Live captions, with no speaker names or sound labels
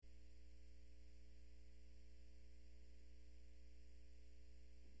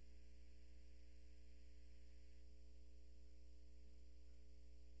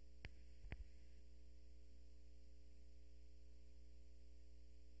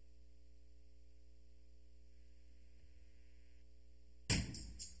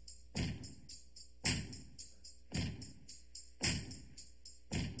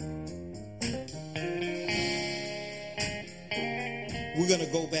We're going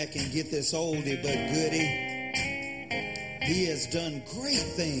to go back and get this oldie but goodie. He has done great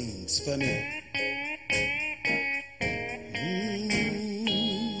things for me.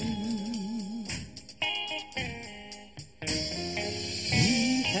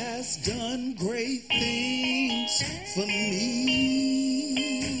 He has done great things for me.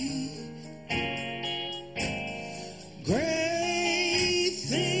 Great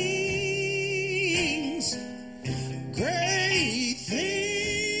things. Great things.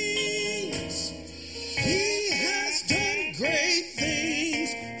 He has done great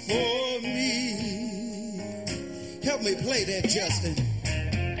things for me. Help me play that, Justin.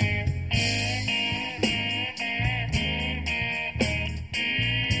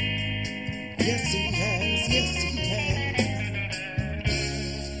 Yes, he has. Yes, he has.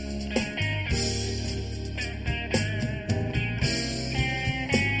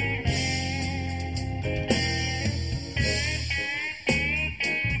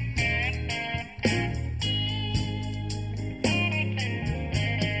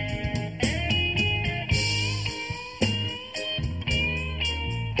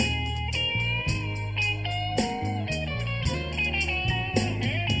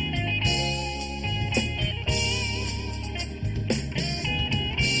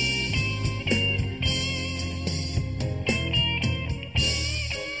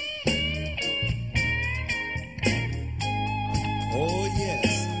 Oh,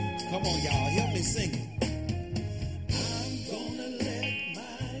 yes. Come on, y'all. Help me sing it. I'm gonna let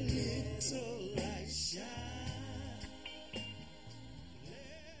my little light shine. Let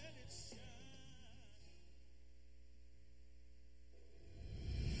it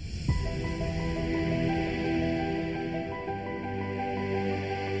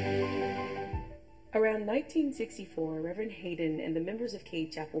Around 1964, Reverend Hayden and the members of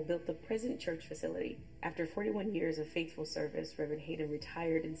Cade Chapel built the present church facility. After 41 years of faithful service, Reverend Hayden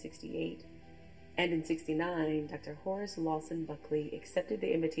retired in 68. And in 69, Dr. Horace Lawson Buckley accepted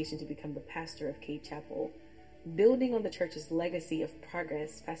the invitation to become the pastor of Cade Chapel. Building on the church's legacy of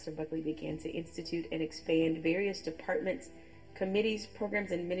progress, Pastor Buckley began to institute and expand various departments, committees,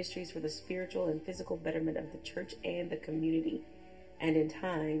 programs, and ministries for the spiritual and physical betterment of the church and the community. And in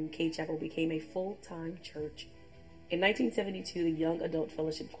time, Cade Chapel became a full-time church. In 1972, the Young Adult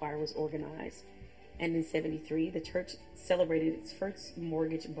Fellowship Choir was organized. And in 73, the church celebrated its first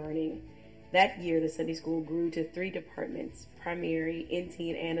mortgage burning. That year, the Sunday school grew to 3 departments, primary,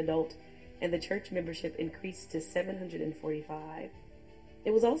 in-teen, and adult, and the church membership increased to 745.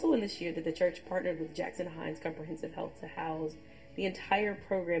 It was also in this year that the church partnered with Jackson Hines Comprehensive Health to house the entire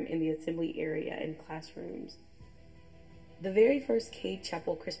program in the assembly area and classrooms. The very first Cade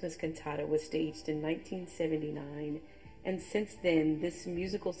Chapel Christmas cantata was staged in 1979, and since then, this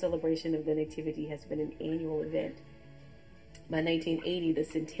musical celebration of the Nativity has been an annual event. By 1980, the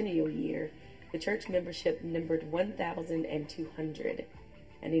centennial year, the church membership numbered 1,200,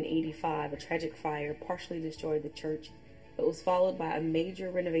 and in 85, a tragic fire partially destroyed the church, but was followed by a major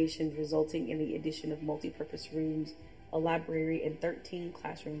renovation resulting in the addition of multipurpose rooms, a library, and 13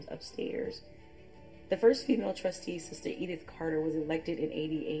 classrooms upstairs. The first female trustee, Sister Edith Carter, was elected in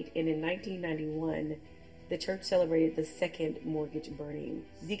 88, and in 1991, the church celebrated the second mortgage burning.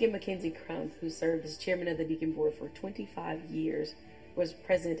 Deacon Mackenzie Crump, who served as chairman of the deacon board for 25 years, was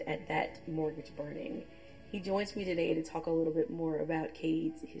present at that mortgage burning. He joins me today to talk a little bit more about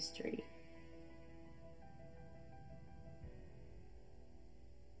Cade's history.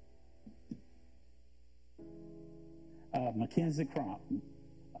 Mackenzie Crump.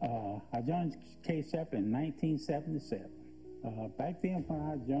 I joined Cade Chapel in 1977. Back then when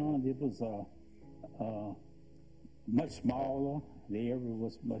I joined, it was much smaller. The area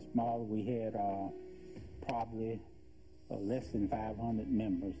was much smaller. We had probably less than 500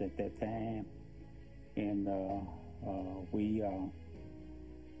 members at that time. And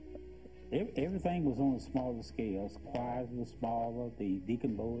everything was on a smaller scale. Choirs were smaller, the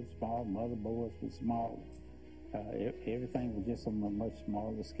deacon board was small, mother boards were smaller. Everything was just on a much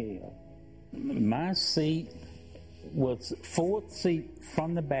smaller scale. My seat was 4th seat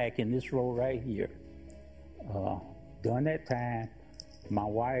from the back in this row right here. During that time, my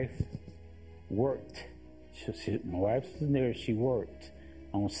wife worked. My wife was a nurse. She worked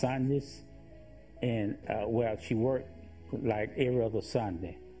on Sundays, and she worked like every other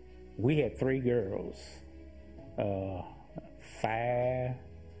Sunday. We had 3 girls, 5,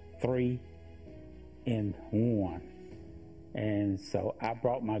 3, and 1. And so I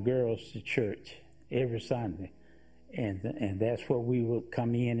brought my girls to church every Sunday, and that's where we would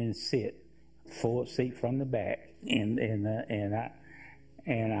come in and sit, 4th seat from the back. And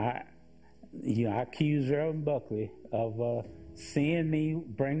I accused Reverend Buckley of send me,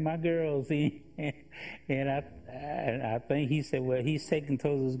 bring my girls in. And I think he said, well, he's taking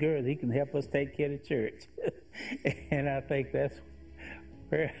towards his girls. He can help us take care of the church. And I think that's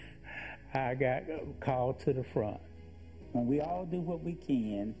where I got called to the front. When we all do what we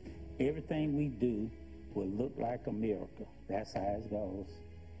can, everything we do will look like a miracle. That's how it goes.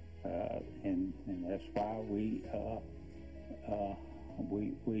 And that's why we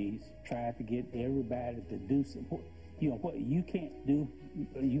try to get everybody to do some. You know what you can't do.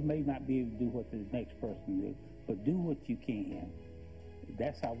 You may not be able to do what the next person do, but do what you can.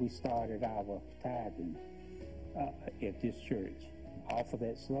 That's how we started our tithing at this church. Off of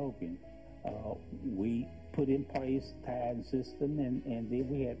that slogan, we put in place a tithing system, and then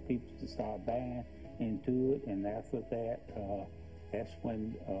we had people to start buying into it. And after that, that's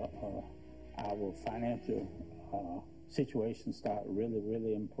when our financial situation started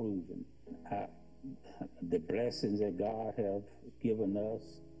really improving. The blessings that God have given us,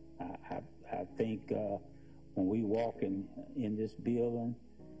 I think when we walk in this building,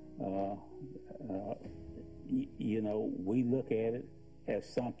 we look at it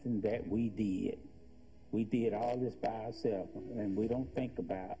as something that we did. We did all this by ourselves, and we don't think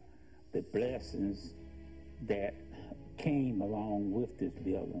about the blessings that came along with this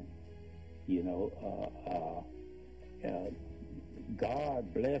building.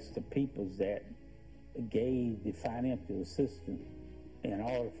 God blessed the peoples that gave the financial assistance in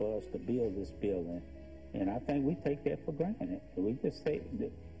order for us to build this building. And I think we take that for granted. We just say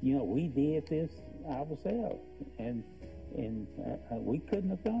that, we did this ourselves, and we couldn't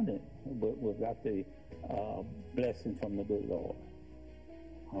have done it without the blessing from the good Lord.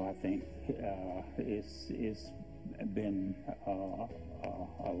 I think it's been a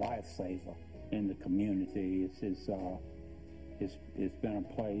lifesaver in the community. It's been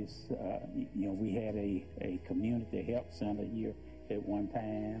a place. We had a community health center here at one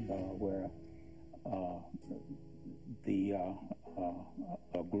time where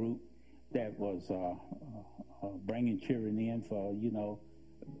a group that was bringing children in for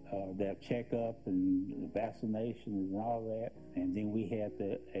their checkup and vaccinations and all that. And then we had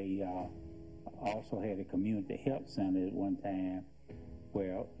also had a community health center at one time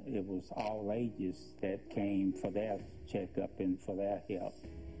where it was all ages that came for their checkup and for their health.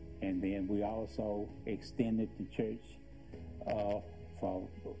 And then we also extended the church for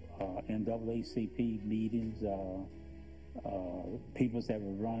NAACP meetings, black people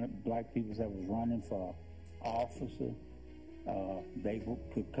that was running for officer. They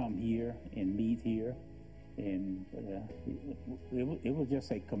could come here and meet here, and it was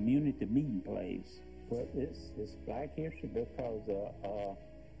just a community meeting place. But it's Black History because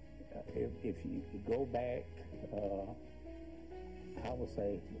if you go back, I would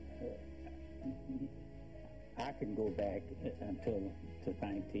say I can go back until to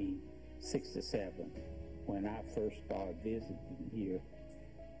 1967 when I first started visiting here,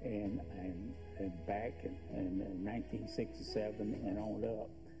 and back in 1967 and on up,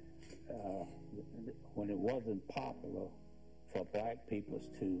 when it wasn't popular for black peoples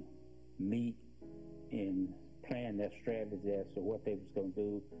to meet and plan their strategy as to what they was going to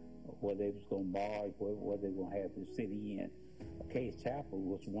do, where they was going to borrow, where they were going to have the city in. Cade Chapel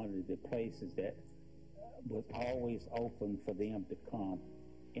was one of the places that was always open for them to come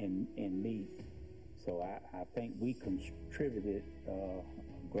and meet. So I think we contributed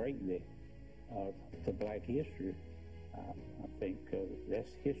greatly to Black history. I think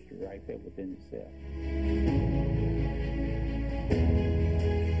that's history right there within itself.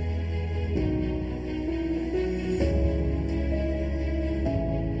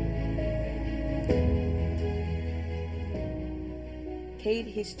 Cade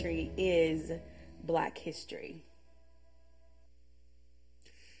history is Black history.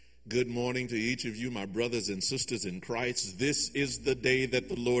 Good morning to each of you, my brothers and sisters in Christ. This is the day that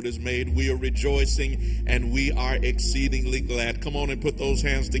the Lord has made. We are rejoicing and we are exceedingly glad. Come on and put those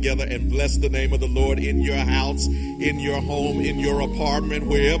hands together and bless the name of the Lord in your house, in your home, in your apartment,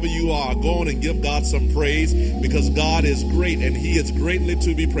 wherever you are. Go on and give God some praise, because God is great and He is greatly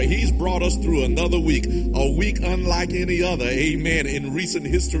to be praised. He's brought us through another week, a week unlike any other, amen, in recent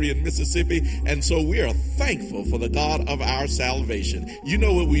history in Mississippi. And so we are thankful for the God of our salvation. You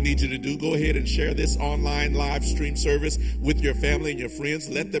know what we need you to do. Go ahead and share this online live stream service with your family and your friends.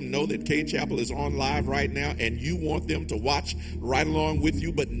 Let them know that Cade Chapel is on live right now and you want them to watch right along with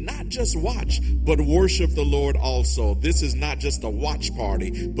you, but not just watch, but worship the Lord also. This is not just a watch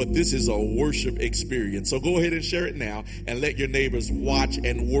party, but this is a worship experience. So go ahead and share it now and let your neighbors watch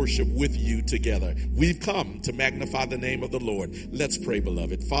and worship with you together. We've come to magnify the name of the Lord. Let's pray,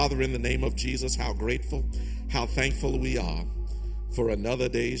 beloved. Father, in the name of Jesus, how grateful, how thankful we are for another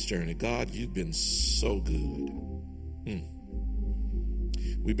day's journey. God, you've been so good.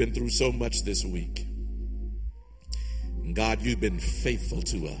 We've been through so much this week. And God, you've been faithful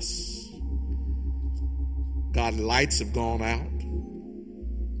to us. God, lights have gone out,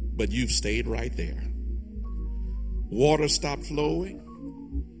 but you've stayed right there. Water stopped flowing,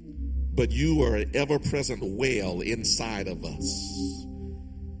 but you are an ever-present well inside of us.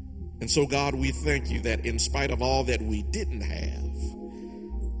 And so, God, we thank you that in spite of all that we didn't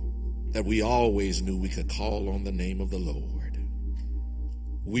have, that we always knew we could call on the name of the Lord.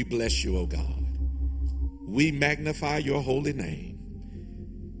 We bless you, O God. We magnify your holy name.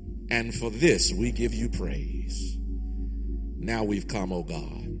 And for this, we give you praise. Now we've come, O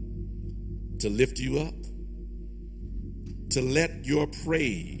God, to lift you up, to let your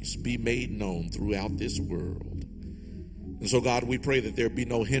praise be made known throughout this world. And so, God, we pray that there be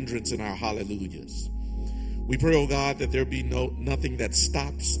no hindrance in our hallelujahs. We pray, oh God, that there be nothing that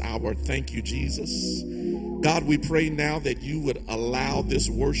stops our thank you, Jesus. God, we pray now that you would allow this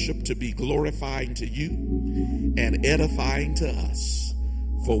worship to be glorifying to you and edifying to us.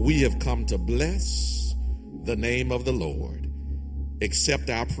 For we have come to bless the name of the Lord. Accept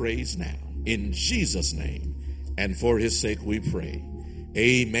our praise now. In Jesus' name and for his sake we pray.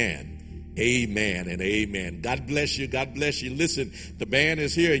 Amen. Amen and amen. God bless you. God bless you. Listen, the band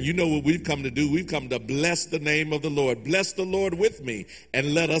is here, and you know what we've come to do. We've come to bless the name of the Lord. Bless the Lord with me,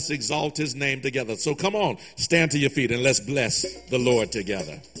 and let us exalt his name together. So come on, stand to your feet, and let's bless the Lord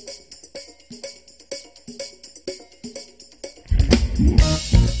together.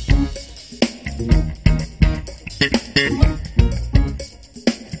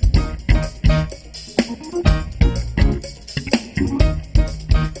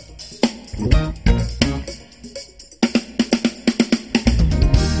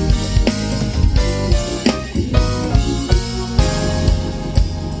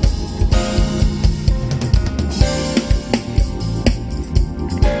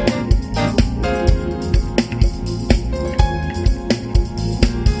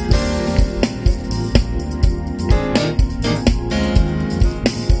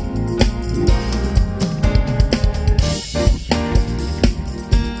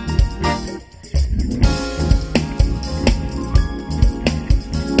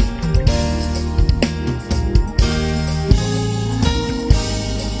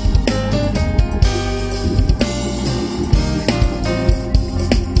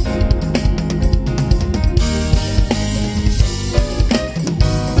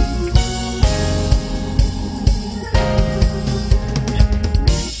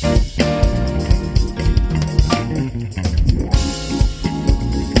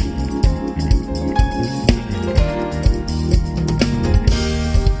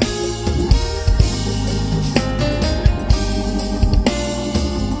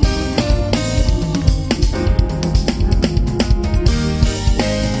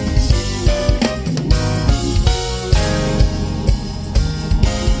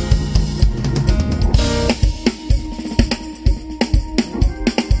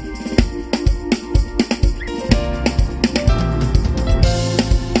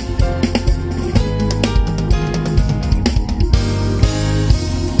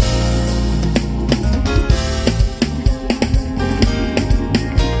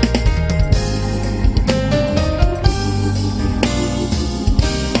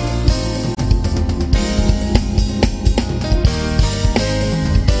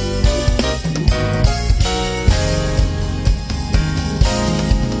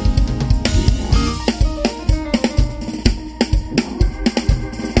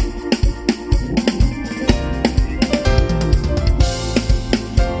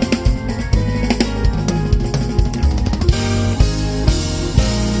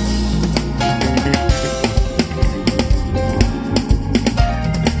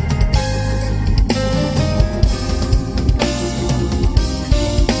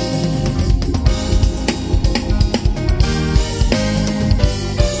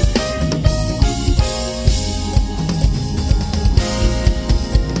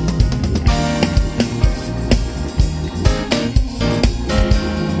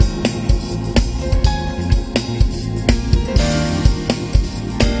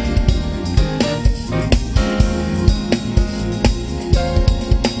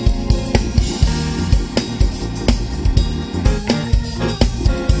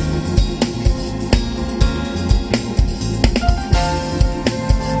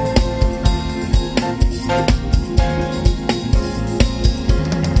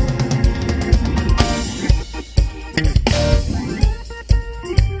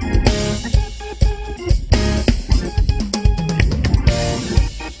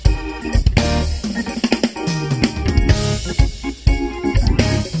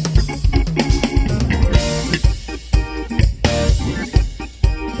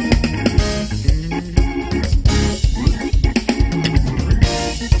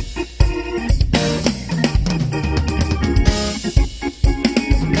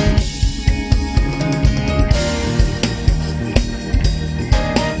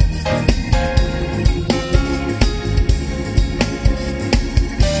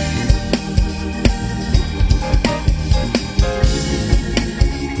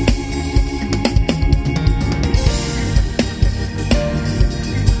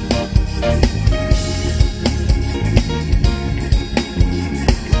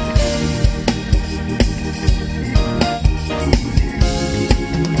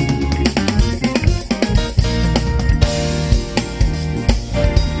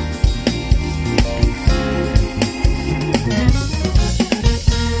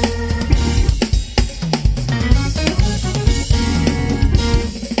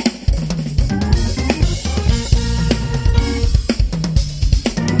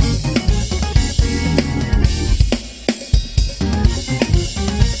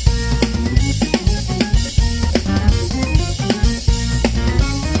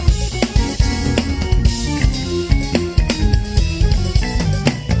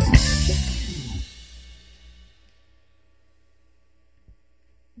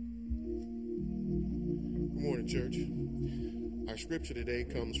 morning, church. Our scripture today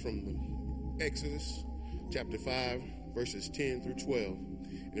comes from Exodus chapter 5, verses 10 through 12,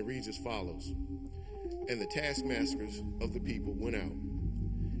 and it reads as follows. And the taskmasters of the people went out,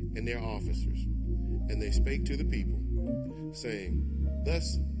 and their officers, and they spake to the people, saying,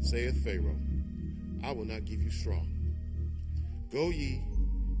 Thus saith Pharaoh, I will not give you straw. Go ye,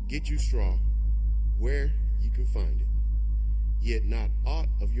 get you straw, where you can find it. Yet not aught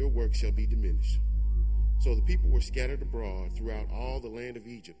of your work shall be diminished. So the people were scattered abroad throughout all the land of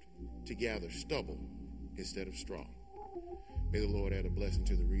Egypt to gather stubble instead of straw. May the Lord add a blessing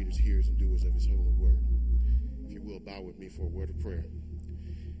to the readers, hearers, and doers of his holy word. If you will, bow with me for a word of prayer.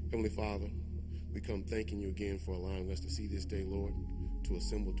 Heavenly Father, we come thanking you again for allowing us to see this day, Lord, to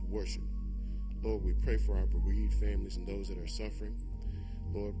assemble to worship. Lord, we pray for our bereaved families and those that are suffering.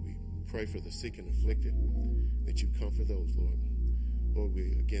 Lord, we pray for the sick and afflicted, that you comfort those, Lord. Lord,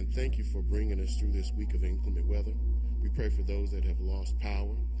 we again thank you for bringing us through this week of inclement weather. We pray for those that have lost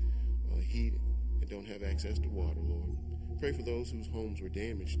power, heat, and don't have access to water, Lord. Pray for those whose homes were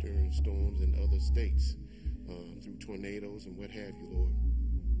damaged during storms in other states, through tornadoes and what have you, Lord.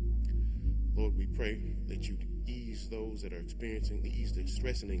 Lord, we pray that you ease those that are ease the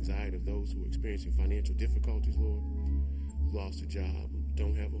stress and anxiety of those who are experiencing financial difficulties, Lord, who lost a job, who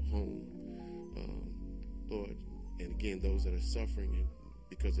don't have a home, Lord, and again, those that are suffering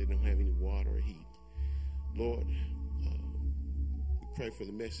because they don't have any water or heat. Lord, we pray for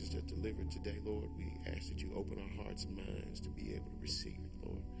the message that's delivered today, Lord. We ask that you open our hearts and minds to be able to receive it,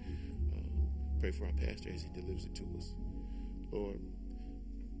 Lord. Pray for our pastor as he delivers it to us. Lord,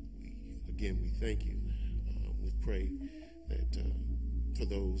 we thank you. We pray that for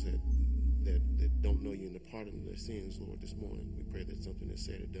those that don't know you and the pardon of their sins, Lord, this morning, we pray that something that's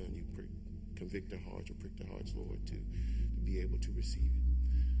said or done, you convict their hearts or prick their hearts, Lord, to be able to receive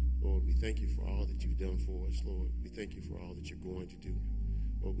it. Lord, we thank you for all that you've done for us, Lord. We thank you for all that you're going to do.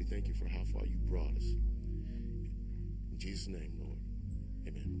 Lord, we thank you for how far you brought us. In Jesus' name, Lord.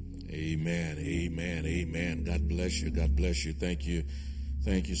 Amen. Amen, amen, amen. God bless you. God bless you. Thank you.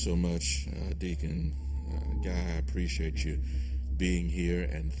 Thank you so much, Deacon Guy. I appreciate you being here.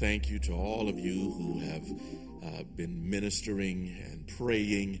 And thank you to all of you who have been ministering and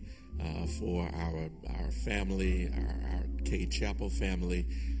praying for our family, our Cade Chapel family,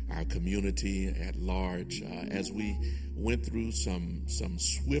 our community at large, as we went through some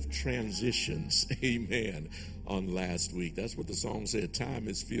swift transitions, amen, on last week. That's what the song said, time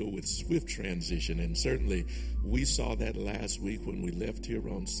is filled with swift transition, and certainly we saw that last week when we left here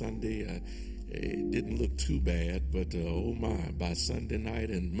on Sunday. It didn't look too bad, but oh my, by Sunday night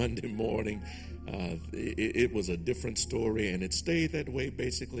and Monday morning, it was a different story, and it stayed that way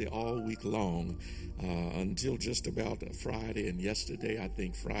basically all week long until just about Friday. And yesterday, I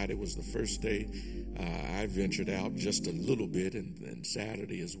think Friday was the first day I ventured out just a little bit, and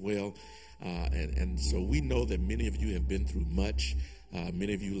Saturday as well. And so we know that many of you have been through much.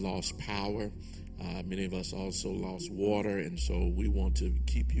 Many of you lost power. Many of us also lost water, and so we want to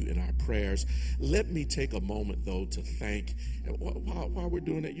keep you in our prayers. Let me take a moment, though, to thank, while we're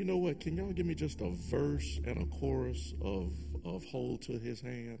doing that, you know what, can y'all give me just a verse and a chorus of Hold to His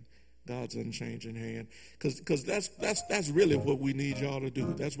Hand, God's unchanging hand? Because that's really what we need y'all to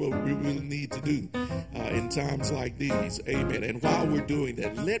do. That's what we really need to do in times like these. Amen. And while we're doing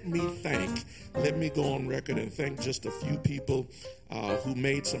that, let me go on record and thank just a few people who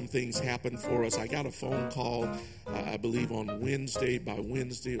made some things happen for us. I got a phone call, I believe on Wednesday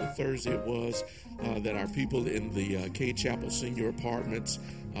or Thursday it was, that our people in the Cade Chapel Senior Apartments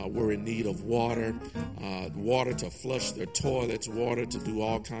were in need of water to flush their toilets, water to do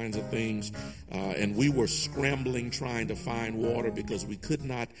all kinds of things. And we were scrambling trying to find water because we could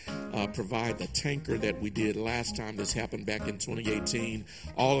not provide the tanker that we did last time. This happened back in 2018.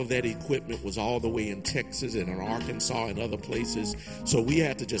 All of that equipment was all the way in Texas and in Arkansas and other places. So we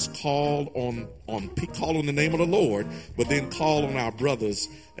had to just call on the name of the Lord, but then call on our brothers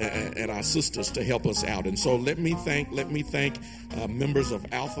and our sisters to help us out. And so let me thank members of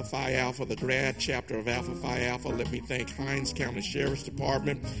Alpha Phi Alpha, the grad chapter of Alpha Phi Alpha. Let me thank Hinds County Sheriff's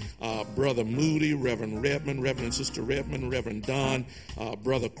Department, Brother Moody, Reverend Redmond, Reverend Sister Redmond, Reverend Don,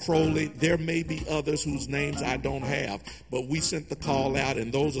 Brother Crowley. There may be others whose names I don't have, but we sent the call out,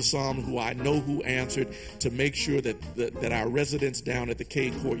 and those are some who I know who answered to make sure that our residents down at the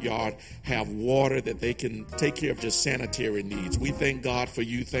Cade Courtyard have water, that they can take care of just sanitary needs. We thank God for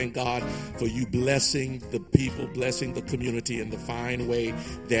you. Thank God for you blessing the people, blessing the community in the fine way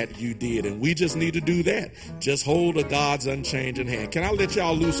that you did. And we just need to do that. Just hold a God's unchanging hand. Can I let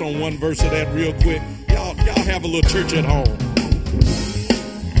y'all loose on one verse of that real quick? Y'all have a little church at home.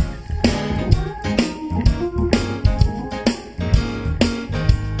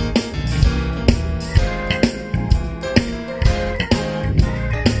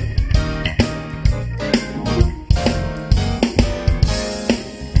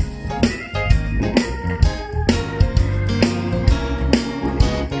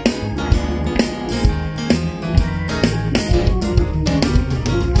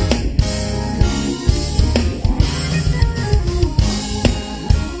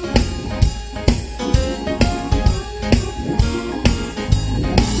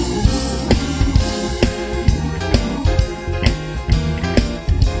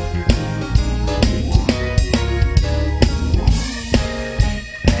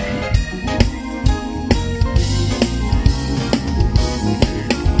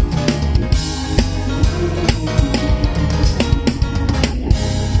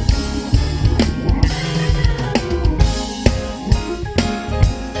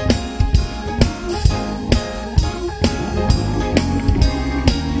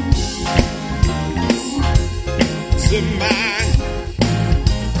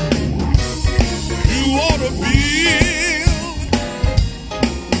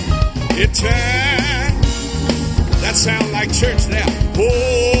 eternal. That sounds like church now.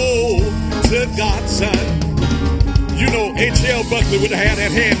 Oh, to God's Son. You know, H.L. Buckley would have had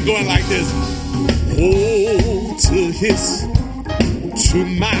that hand going like this. Oh, to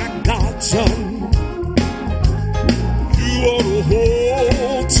my God's Son. You ought to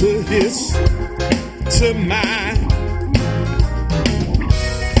hold to mine.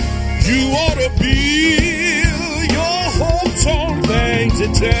 You ought to build your hopes on things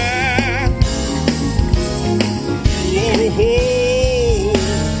eternal. You ought to hold.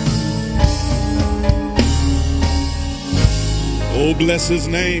 Oh, bless his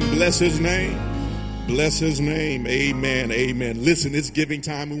name, bless his name. Bless his name. Amen. Amen. Listen, it's giving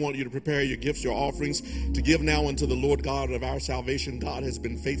time. We want you to prepare your gifts, your offerings to give now unto the Lord God of our salvation. God has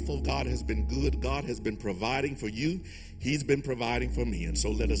been faithful. God has been good. God has been providing for you. He's been providing for me. And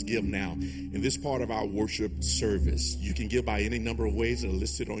so let us give now in this part of our worship service. You can give by any number of ways that are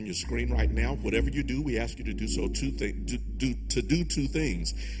listed on your screen right now. Whatever you do, we ask you to do so do two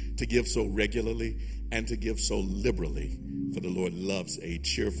things: to give so regularly and to give so liberally. For the Lord loves a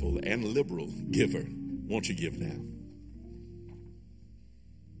cheerful and liberal giver. Won't you give now?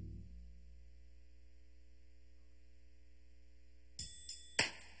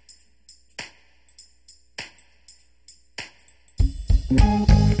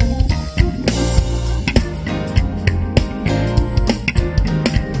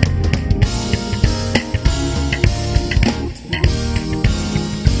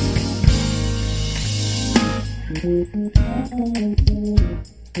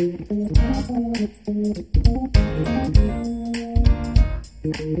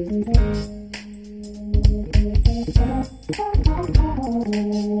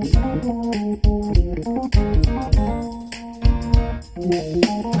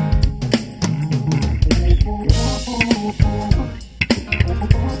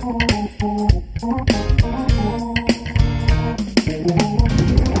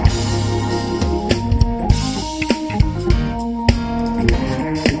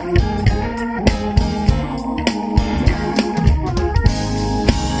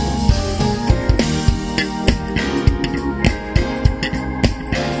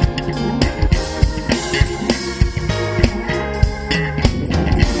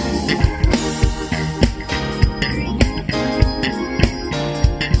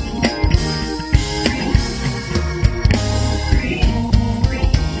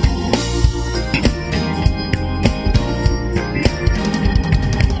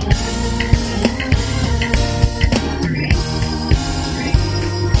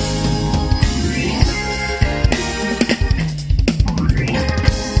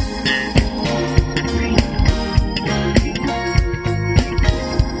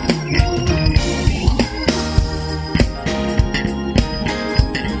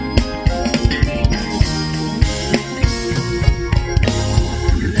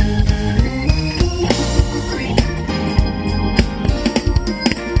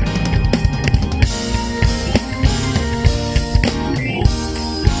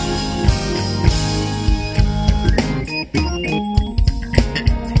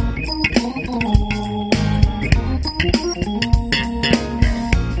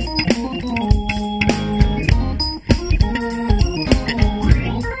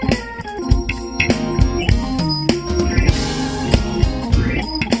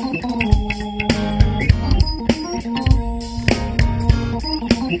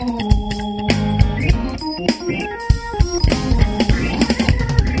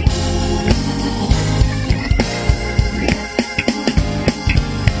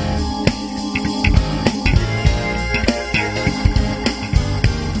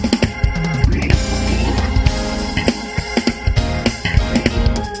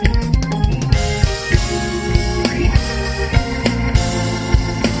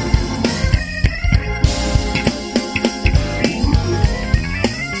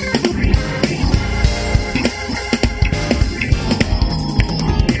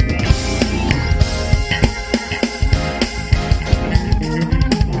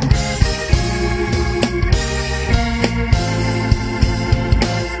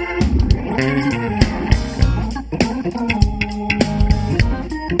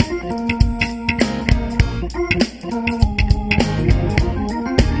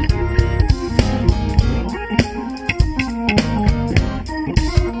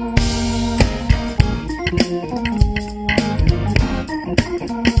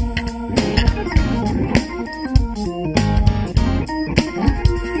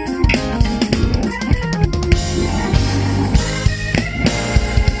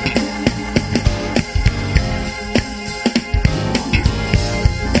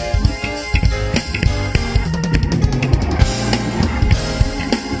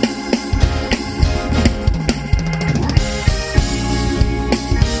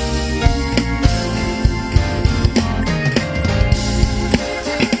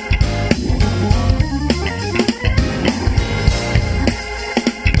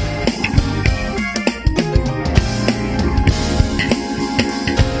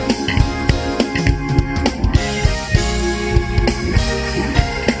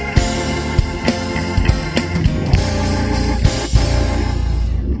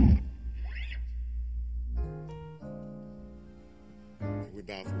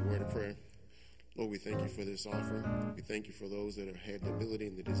 for this offering. We thank you for those that have had the ability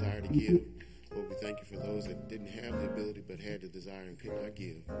and the desire to give. Lord, we thank you for those that didn't have the ability but had the desire and could not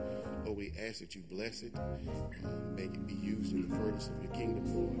give. Lord, we ask that you bless it, make it be used in the furtherance of your kingdom,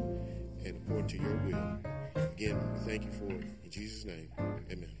 Lord, and according to your will. Again, we thank you for it. In Jesus' name,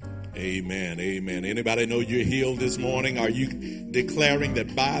 amen. Amen, amen. Anybody know you're healed this morning? Are you declaring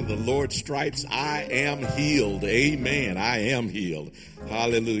that by the Lord's stripes I am healed? Amen, I am healed.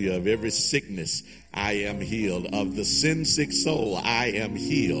 Hallelujah. Of every sickness, I am healed. Of the sin-sick soul, I am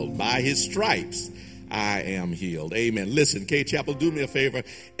healed. By his stripes, I am healed. Amen. Listen, Cade Chapel, do me a favor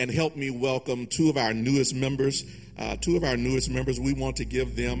and help me welcome two of our newest members. We want to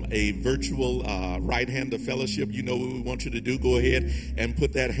give them a virtual right hand of fellowship. You know what we want you to do. Go ahead and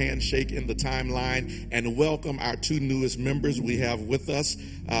put that handshake in the timeline and welcome our two newest members. We have with us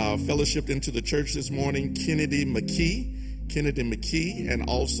fellowshipped into the church this morning, Kennedy McKee, and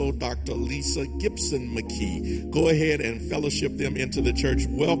also Dr. Lisa Gibson McKee. Go ahead and fellowship them into the church.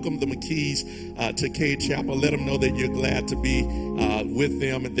 Welcome the McKees to Cade Chapel. Let them know that you're glad to be with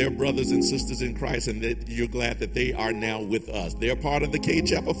them and their brothers and sisters in Christ, and that you're glad that they are now with us. They're part of the Cade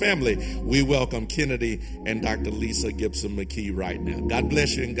Chapel family. We welcome Kennedy and Dr. Lisa Gibson McKee right now. God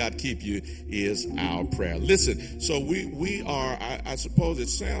bless you and God keep you is our prayer. Listen, so we are, I suppose it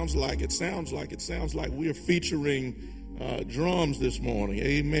sounds like we are featuring drums this morning.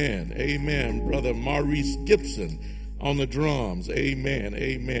 Amen. Amen. Brother Maurice Gibson on the drums. Amen.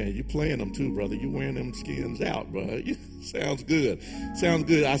 Amen. You playing them too, brother. You wearing them skins out, brother. Sounds good. Sounds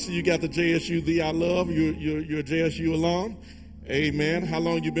good. I see you got the JSU Thee I Love. You're a JSU alum. Amen. How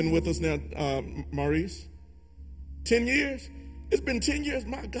long you been with us now, Maurice? 10 years? It's been 10 years?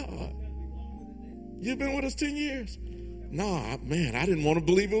 My God. You've been with us 10 years? Nah, man, I didn't want to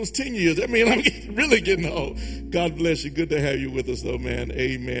believe it was 10 years. I mean, I'm really getting old. God bless you. Good to have you with us, though, man.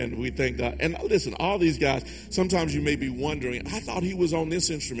 Amen. We thank God. And listen, all these guys, sometimes you may be wondering, I thought he was on this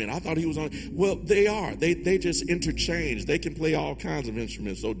instrument. I thought he was on. Well, they are. They just interchange. They can play all kinds of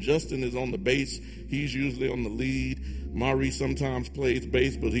instruments. So Justin is on the bass. He's usually on the lead. Maurice sometimes plays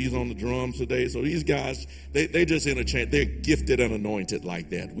bass, but he's on the drums today. So these guys, they just interchange. They're gifted and anointed like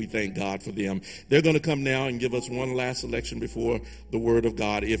that. We thank God for them. They're going to come now and give us one last selection before the Word of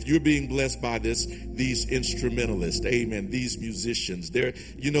God. If you're being blessed by these instrumentalists, amen, these musicians,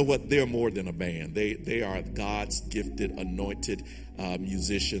 you know what? They're more than a band. They are God's gifted, anointed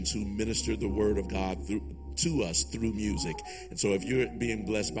musicians who minister the Word of God to us through music. And so if you're being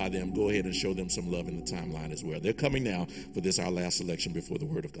blessed by them, go ahead and show them some love in the timeline as well. They're coming now for this, our last selection before the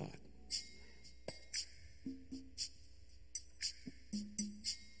Word of God.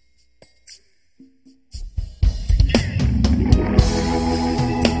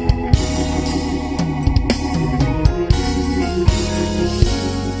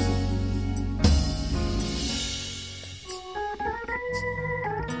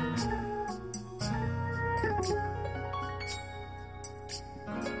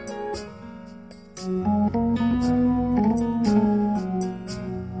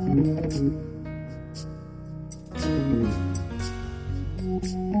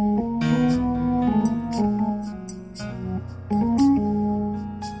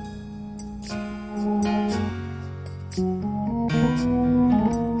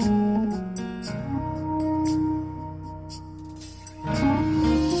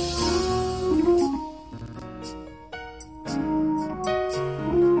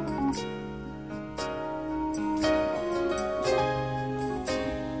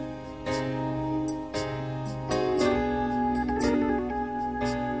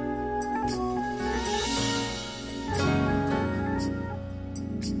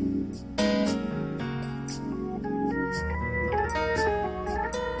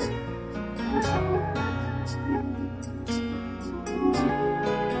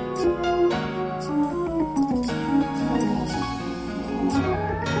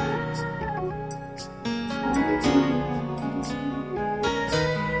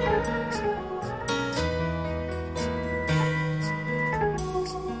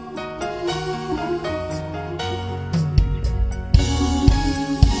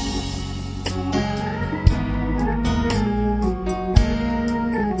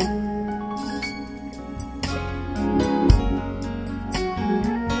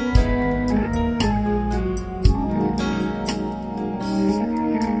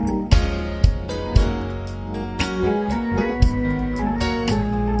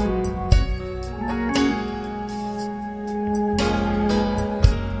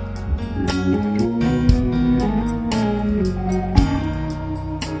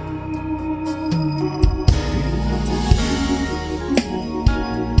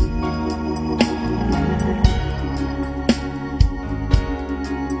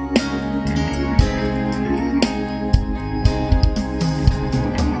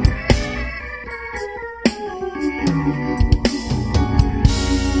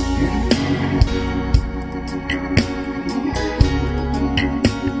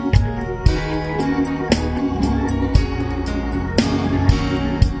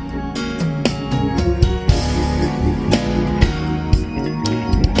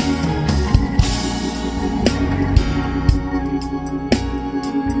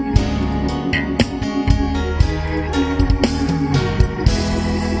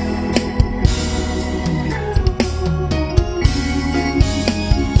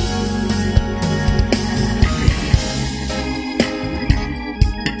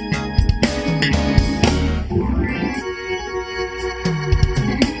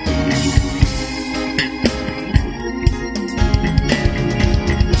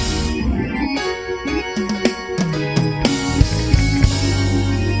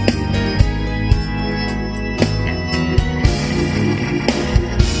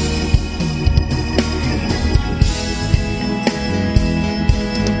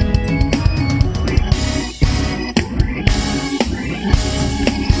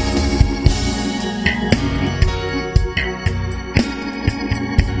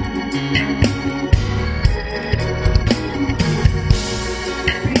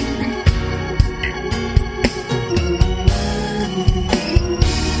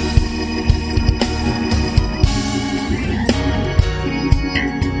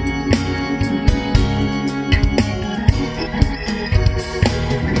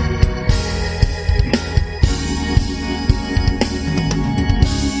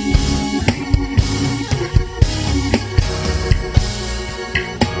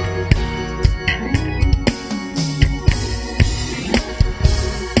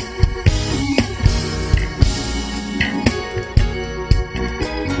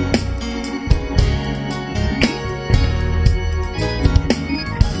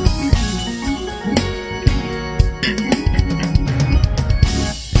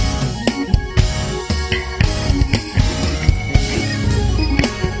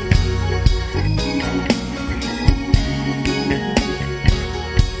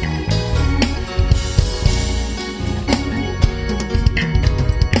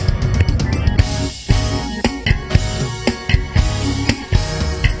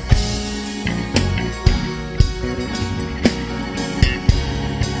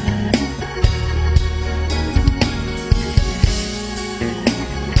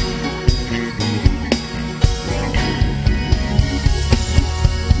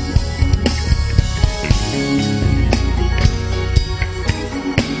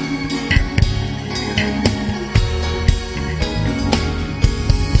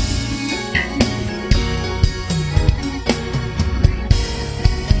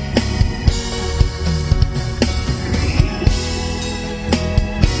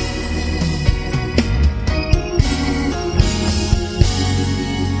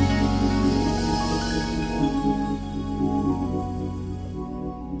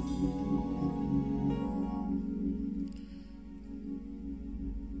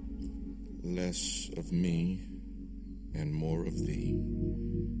 less of me and more of thee.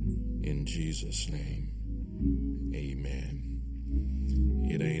 In Jesus' name, amen.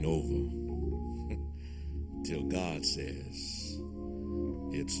 It ain't over till God says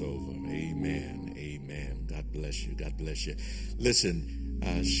it's over. Amen. Amen. God bless you. God bless you. Listen,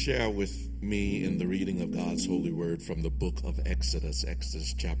 share with me in the reading of God's holy word from the book of Exodus,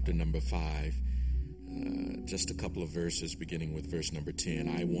 Exodus chapter number 5. Just a couple of verses beginning with verse number 10.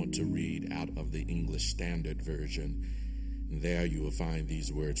 I want to read out of the English Standard Version. There you will find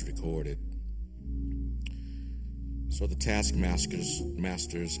these words recorded. So the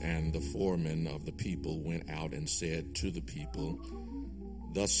taskmasters and the foremen of the people went out and said to the people,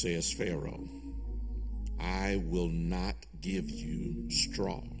 "Thus says Pharaoh, I will not give you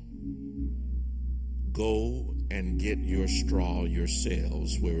straw. Go and get your straw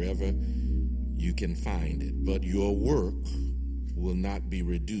yourselves wherever you can find it, but your work will not be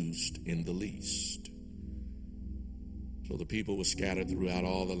reduced in the least." So the people were scattered throughout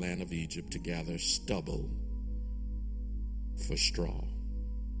all the land of Egypt to gather stubble for straw.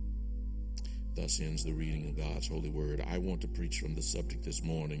 Thus ends the reading of God's holy word. I want to preach from the subject this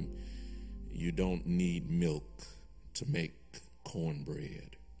morning. You don't need milk to make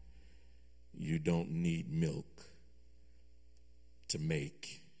cornbread. You don't need milk to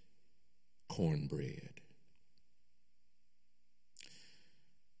make cornbread.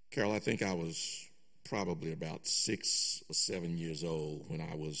 Carol, I think I was probably about 6 or 7 years old when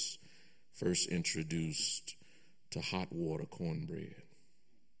I was first introduced to hot water cornbread.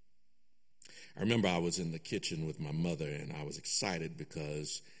 I remember I was in the kitchen with my mother, and I was excited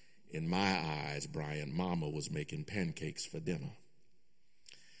because in my eyes, Brian, Mama was making pancakes for dinner.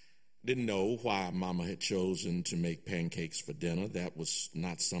 Didn't know why Mama had chosen to make pancakes for dinner. That was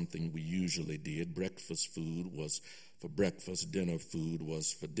not something we usually did. Breakfast food was for breakfast, dinner food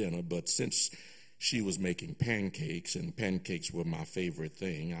was for dinner. But since she was making pancakes, and pancakes were my favorite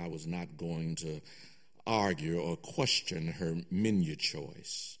thing, I was not going to argue or question her menu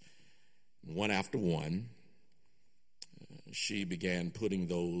choice. One after one, she began putting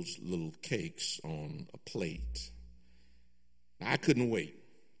those little cakes on a plate. I couldn't wait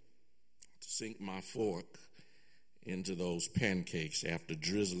to sink my fork into those pancakes after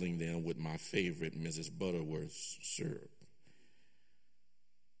drizzling them with my favorite Mrs. Butterworth's syrup.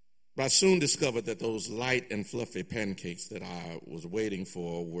 But I soon discovered that those light and fluffy pancakes that I was waiting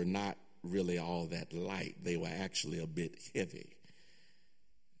for were not really all that light. They were actually a bit heavy.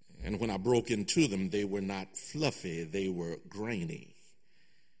 And when I broke into them, they were not fluffy, they were grainy.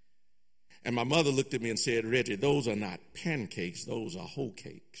 And my mother looked at me and said, "Reggie, those are not pancakes, those are hoe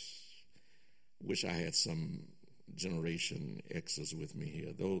cakes." Wish I had some Generation X's with me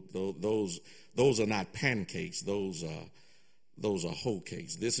here. Those are not pancakes, those are hoe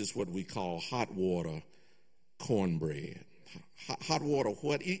cakes. This is what we call hot water cornbread. Hot water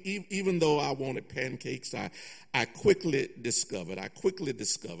what? Even though I wanted pancakes, I quickly discovered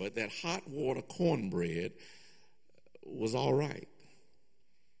that hot water cornbread was all right.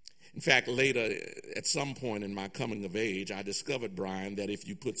 In fact, later, at some point in my coming of age, I discovered, Brian, that if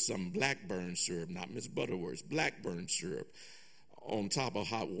you put some blackburn syrup, not Miss Butterworth's, blackburn syrup, on top of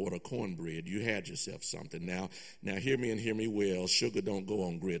hot water cornbread, you had yourself something. Now hear me and hear me well. Sugar don't go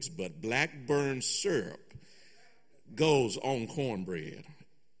on grits, but blackburn syrup goes on cornbread.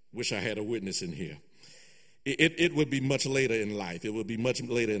 Wish I had a witness in here. It would be much later in life. It would be much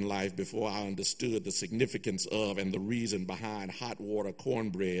later in life before I understood the significance of and the reason behind hot water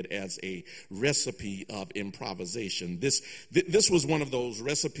cornbread as a recipe of improvisation. This was one of those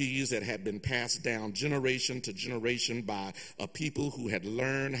recipes that had been passed down generation to generation by a people who had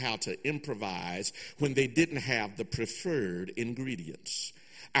learned how to improvise when they didn't have the preferred ingredients.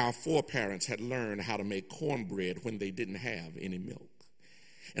 Our foreparents had learned how to make cornbread when they didn't have any milk.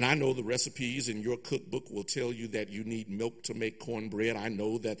 And I know the recipes in your cookbook will tell you that you need milk to make cornbread. I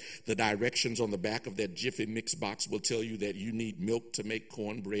know that the directions on the back of that Jiffy Mix box will tell you that you need milk to make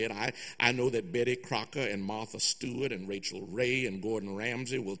cornbread. I know that Betty Crocker and Martha Stewart and Rachel Ray and Gordon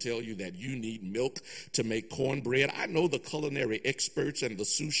Ramsay will tell you that you need milk to make cornbread. I know the culinary experts and the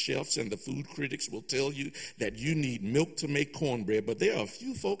sous chefs and the food critics will tell you that you need milk to make cornbread. But there are a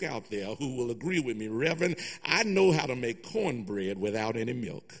few folk out there who will agree with me. Reverend, I know how to make cornbread without any milk.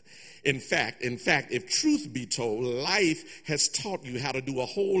 milk. In fact, if truth be told, life has taught you how to do a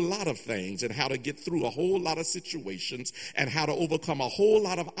whole lot of things and how to get through a whole lot of situations and how to overcome a whole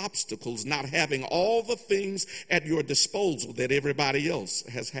lot of obstacles, not having all the things at your disposal that everybody else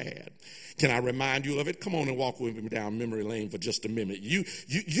has had. Can I remind you of it? Come on and walk with me down memory lane for just a minute. You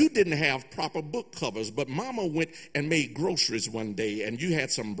didn't have proper book covers, but mama went and made groceries one day and you had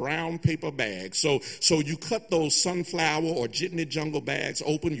some brown paper bags. So you cut those sunflower or jitney jungle bags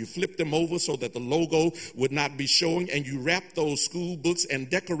open, you flipped them over so that the logo would not be showing, and you wrapped those school books and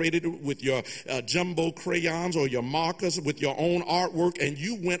decorated it with your jumbo crayons or your markers with your own artwork, and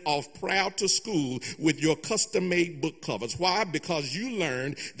you went off proud to school with your custom-made book covers. Why? Because you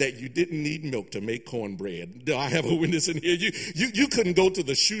learned that you didn't need milk to make cornbread. Do I have a witness in here? You couldn't go to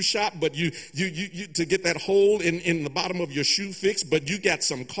the shoe shop, but you to get that hole in the bottom of your shoe fixed, but you got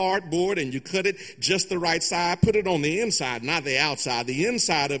some cardboard and you cut it just the right side, put it on the inside, not the outside, the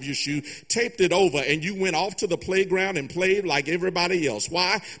inside of your shoe, taped it over, and you went off to the playground and played like everybody else.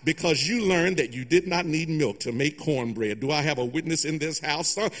 Why? Because you learned that you did not need milk to make cornbread. Do I have a witness in this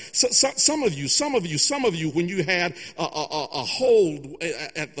house? Some of you, when you had a hole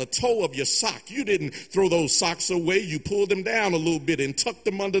at the toe of your sock, you didn't throw those socks away. You pulled them down a little bit and tucked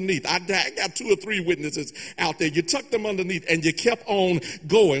them underneath. I got 2 or 3 witnesses out there. You tucked them underneath and you kept on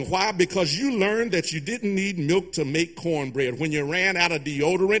going. Why? Because you learned that you didn't need milk to make cornbread. When you ran out of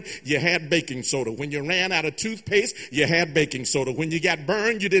deodorant, you had baking soda. When you ran out of toothpaste, you had baking soda. When you got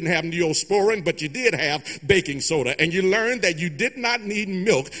burned, you didn't have Neosporin, but you did have baking soda. And you learned that you did not need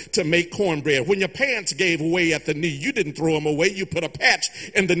milk to make cornbread. When your pants gave way at the knee, you didn't throw them away. You put a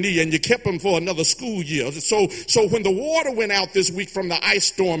patch in the knee and you kept them for another school year. So when the water went out this week from the ice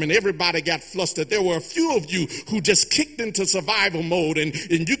storm and everybody got flustered, there were a few of you who just kicked into survival mode, and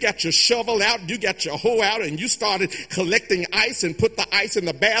you got your shovel out, you got your hoe out, and you started collecting ice and put the ice in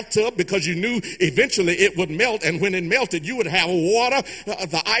the bathtub because you knew eventually it would melt, and when it melted, you would have water.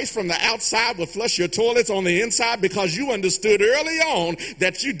 The ice from the outside would flush your toilets on the inside because you understood early on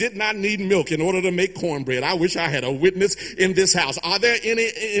that you did not need milk in order to make cornbread. I wish I had a witness in this house. Are there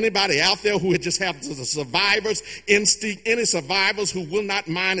anybody out there who would just have the survivor's instinct, any survivors who will not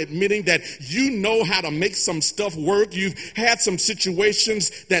mind admitting that you know how to make some stuff work? You've had some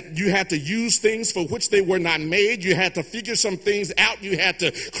situations that you had to use things for which they were not made. You had to figure some things out. You had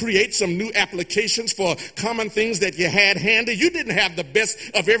to create some new applications for common things that you had handy. You didn't have the best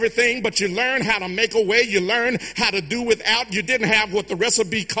of everything, but you learned how to make a way. You learned how to do without. You didn't have what the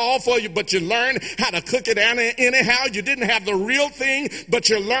recipe called for you, but you learned how to cook it anyhow. You didn't have the real thing, but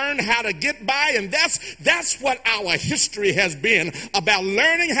you learned how to get by. And that's what our history has been about,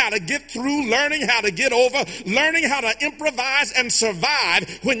 learning how to get through, learning how to get over, learning how to improvise and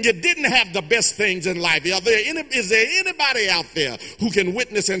survive when you didn't have the best things in life. Is there anybody out there who can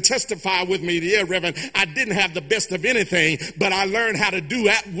witness and testify with me? Yeah, Reverend, I didn't have the best of anything, but I learned how to do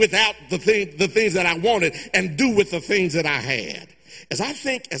without the things that I wanted and do with the things that I had. As I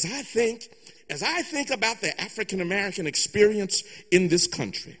think about the African American experience in this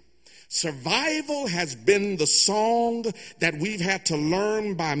country, survival has been the song that we've had to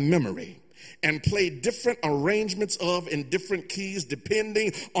learn by memory and play different arrangements of in different keys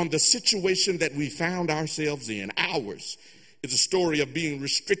depending on the situation that we found ourselves in. Ours is a story of being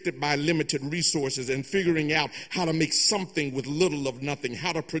restricted by limited resources and figuring out how to make something with little of nothing,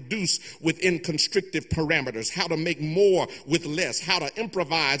 how to produce within constrictive parameters, how to make more with less, how to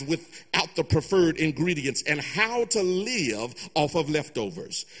improvise without the preferred ingredients, and how to live off of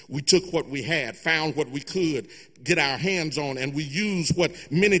leftovers. We took what we had, found what we could get our hands on, and we used what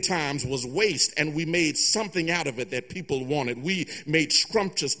many times was waste, and we made something out of it that people wanted. We made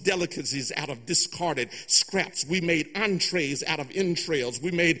scrumptious delicacies out of discarded scraps. We made entrees out of entrails. We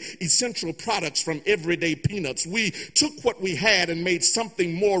made essential products from everyday peanuts. We took what we had and made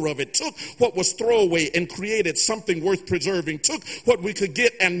something more of it, took what was throwaway and created something worth preserving, took what we could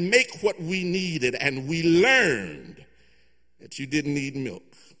get and make what we needed, and we learned that you didn't need milk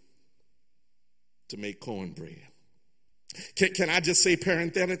to make cornbread. Can I just say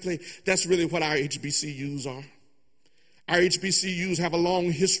parenthetically, that's really what our HBCUs are. Our HBCUs have a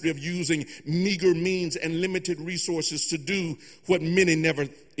long history of using meager means and limited resources to do what many never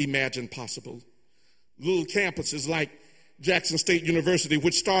imagined possible. Little campuses like Jackson State University,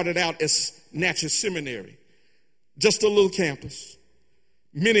 which started out as Natchez Seminary, just a little campus.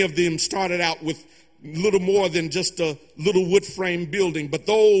 Many of them started out with little more than just a little wood frame building, but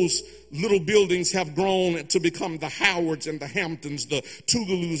those little buildings have grown to become the Howards and the Hamptons, the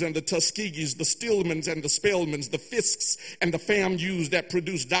Tougaloo's and the Tuskegees, the Stillmans and the Spellmans, the Fisks and the FAMUs that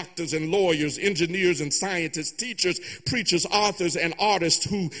produce doctors and lawyers, engineers and scientists, teachers, preachers, authors, and artists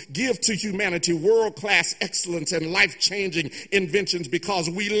who give to humanity world-class excellence and life-changing inventions, because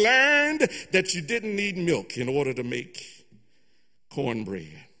we learned that you didn't need milk in order to make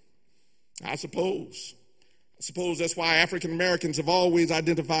cornbread. I suppose that's why African Americans have always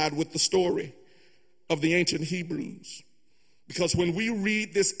identified with the story of the ancient Hebrews. Because when we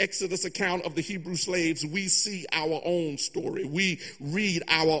read this Exodus account of the Hebrew slaves, we see our own story. We read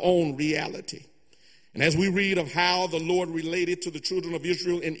our own reality. And as we read of how the Lord related to the children of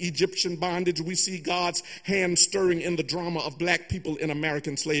Israel in Egyptian bondage, we see God's hand stirring in the drama of black people in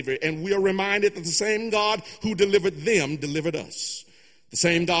American slavery. And we are reminded that the same God who delivered them delivered us. The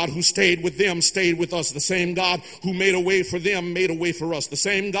same God who stayed with them stayed with us. The same God who made a way for them made a way for us. The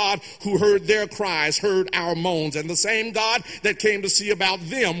same God who heard their cries heard our moans. And the same God that came to see about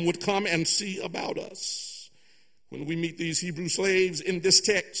them would come and see about us. When we meet these Hebrew slaves in this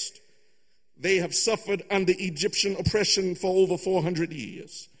text, they have suffered under Egyptian oppression for over 400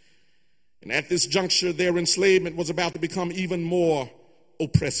 years. And at this juncture, their enslavement was about to become even more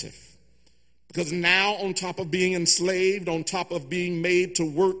oppressive. Because now, on top of being enslaved, on top of being made to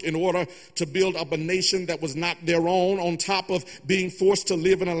work in order to build up a nation that was not their own, on top of being forced to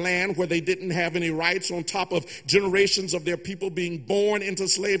live in a land where they didn't have any rights, on top of generations of their people being born into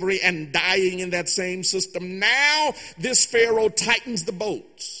slavery and dying in that same system, now this Pharaoh tightens the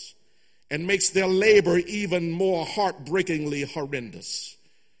bolts and makes their labor even more heartbreakingly horrendous.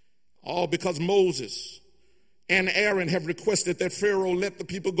 All because Moses and Aaron have requested that Pharaoh let the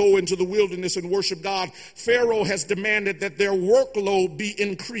people go into the wilderness and worship God. Pharaoh has demanded that their workload be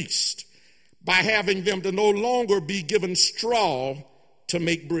increased by having them to no longer be given straw to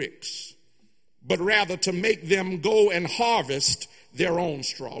make bricks, but rather to make them go and harvest their own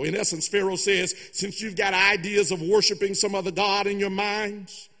straw. In essence, Pharaoh says, since you've got ideas of worshiping some other God in your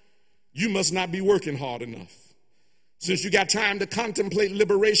minds, you must not be working hard enough. Since you got time to contemplate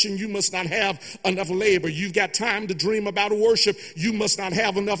liberation, you must not have enough labor. You've got time to dream about worship, you must not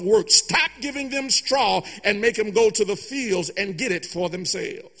have enough work. Stop giving them straw and make them go to the fields and get it for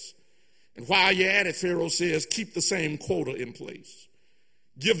themselves. And while you're at it, Pharaoh says, keep the same quota in place.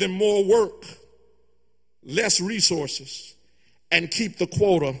 Give them more work, less resources, and keep the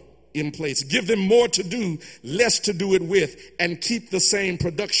quota in place. Give them more to do, less to do it with, and keep the same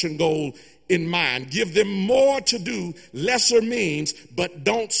production goal in mind. Give them more to do, lesser means, but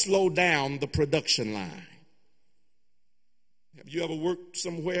don't slow down the production line. Have you ever worked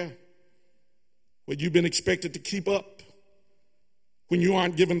somewhere where you've been expected to keep up when you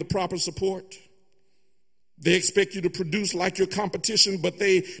aren't given the proper support? They expect you to produce like your competition, but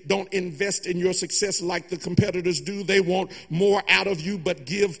they don't invest in your success like the competitors do. They want more out of you, but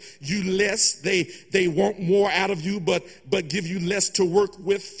give you less. They want more out of you, but give you less to work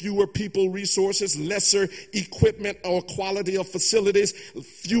with, fewer people, resources, lesser equipment or quality of facilities,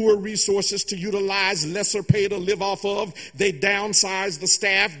 fewer resources to utilize, lesser pay to live off of. They downsize the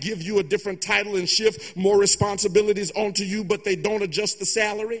staff, give you a different title and shift more responsibilities onto you, but they don't adjust the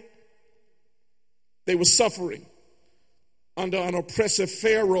salary. They were suffering under an oppressive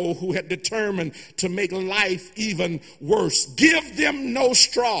Pharaoh who had determined to make life even worse. Give them no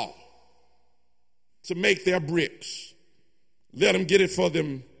straw to make their bricks. Let them get it for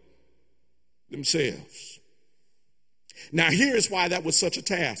themselves. Now, here's why that was such a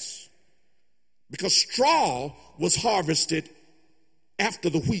task. Because straw was harvested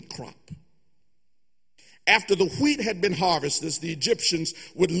after the wheat crop. After the wheat had been harvested, the Egyptians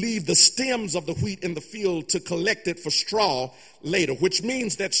would leave the stems of the wheat in the field to collect it for straw later, which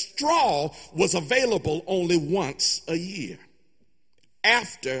means that straw was available only once a year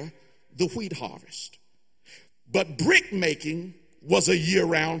after the wheat harvest. But brick making was a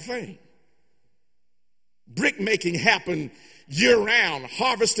year-round thing. Brick making happened year-round.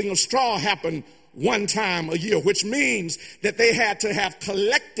 Harvesting of straw happened one time a year, which means that they had to have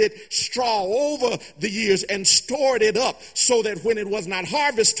collected straw over the years and stored it up so that when it was not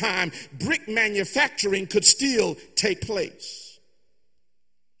harvest time, brick manufacturing could still take place.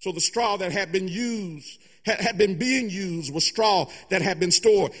 So the straw that had been being used was straw that had been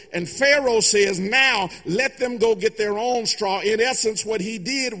stored. And Pharaoh says, now let them go get their own straw. In essence, what he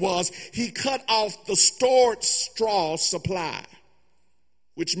did was he cut off the stored straw supply,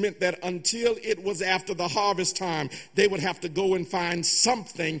 which meant that until it was after the harvest time, they would have to go and find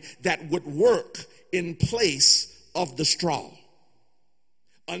something that would work in place of the straw.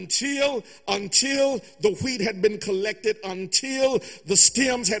 Until the wheat had been collected, until the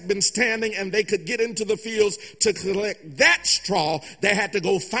stems had been standing and they could get into the fields to collect that straw, they had to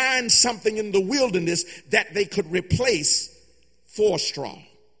go find something in the wilderness that they could replace for straw.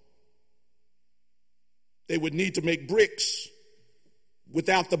 They would need to make bricks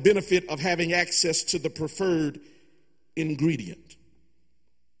without the benefit of having access to the preferred ingredient.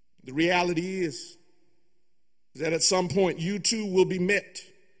 The reality is that at some point you too will be met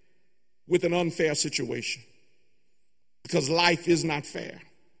with an unfair situation, because life is not fair.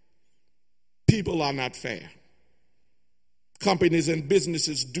 People are not fair. Companies and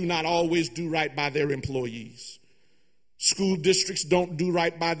businesses do not always do right by their employees. School districts don't do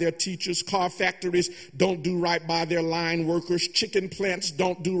right by their teachers. Car factories don't do right by their line workers. Chicken plants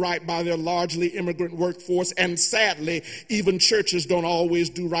don't do right by their largely immigrant workforce. And sadly, even churches don't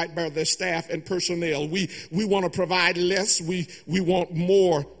always do right by their staff and personnel. We want to provide less. We want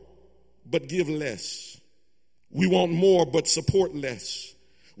more, but give less. We want more, but support less.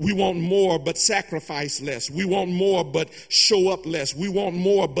 We want more, but sacrifice less. We want more, but show up less. We want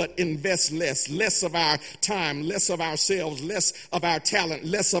more, but invest less. Less of our time, less of ourselves, less of our talent,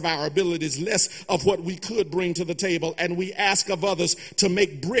 less of our abilities, less of what we could bring to the table. And we ask of others to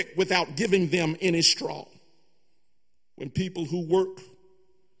make brick without giving them any straw. When people who work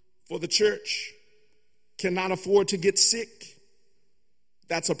for the church cannot afford to get sick,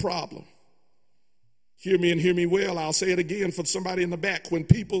 that's a problem. Hear me and hear me well. I'll say it again for somebody in the back. When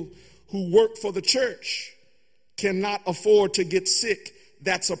people who work for the church cannot afford to get sick,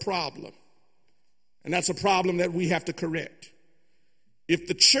 that's a problem. And that's a problem that we have to correct. If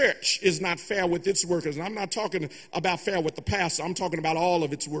the church is not fair with its workers, and I'm not talking about fair with the pastor, I'm talking about all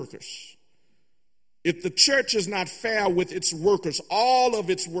of its workers. If the church is not fair with its workers, all of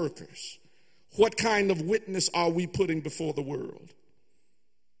its workers, what kind of witness are we putting before the world?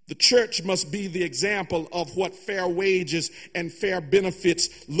 The church must be the example of what fair wages and fair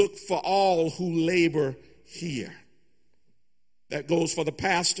benefits look for all who labor here. That goes for the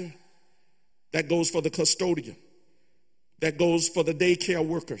pastor. That goes for the custodian. That goes for the daycare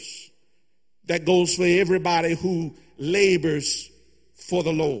workers. That goes for everybody who labors for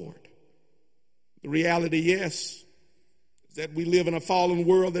the Lord. The reality, yes, is that we live in a fallen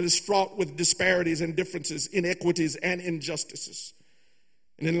world that is fraught with disparities and differences, inequities and injustices.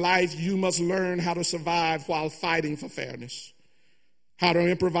 And in life, you must learn how to survive while fighting for fairness. How to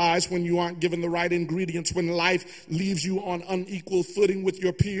improvise when you aren't given the right ingredients, when life leaves you on unequal footing with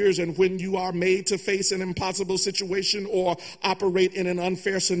your peers, and when you are made to face an impossible situation or operate in an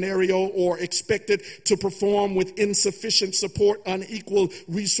unfair scenario or expected to perform with insufficient support, unequal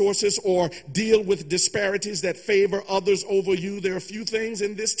resources, or deal with disparities that favor others over you. There are a few things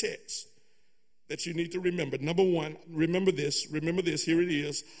in this text that you need to remember. Number one, remember this, here it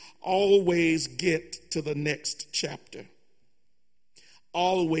is. Always get to the next chapter.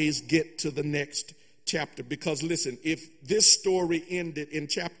 Always get to the next chapter. Because listen, if this story ended in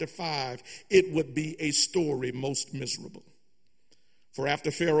chapter 5, it would be a story most miserable. For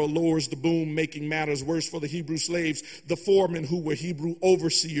after Pharaoh lowers the boom, making matters worse for the Hebrew slaves, the foremen who were Hebrew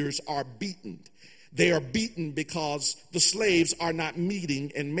overseers are beaten. They are beaten because the slaves are not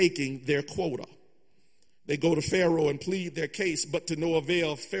meeting and making their quota. They go to Pharaoh and plead their case, but to no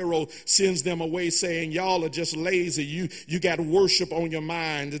avail. Pharaoh sends them away saying, y'all are just lazy. You got worship on your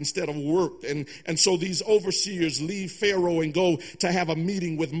mind instead of work. And so these overseers leave Pharaoh and go to have a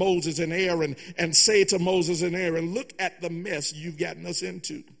meeting with Moses and Aaron and say to Moses and Aaron, look at the mess you've gotten us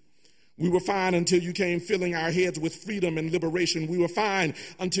into. We were fine until you came filling our heads with freedom and liberation. We were fine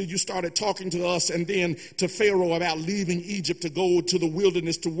until you started talking to us and then to Pharaoh about leaving Egypt to go to the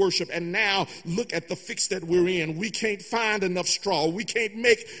wilderness to worship. And now look at the fix that we're in. We can't find enough straw. We can't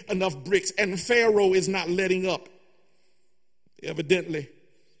make enough bricks. And Pharaoh is not letting up. Evidently,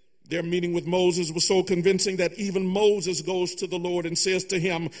 their meeting with Moses was so convincing that even Moses goes to the Lord and says to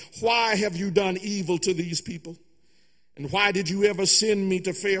him, why have you done evil to these people? And why did you ever send me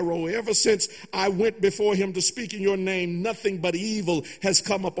to Pharaoh? Ever since I went before him to speak in your name, nothing but evil has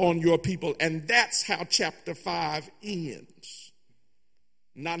come upon your people. And that's how chapter 5 ends.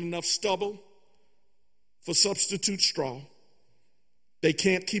 Not enough stubble for substitute straw. They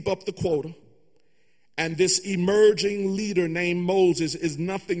can't keep up the quota. And this emerging leader named Moses is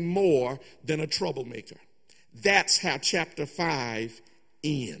nothing more than a troublemaker. That's how chapter 5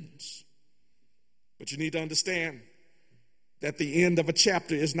 ends. But you need to understand that the end of a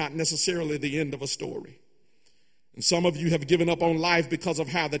chapter is not necessarily the end of a story. And some of you have given up on life because of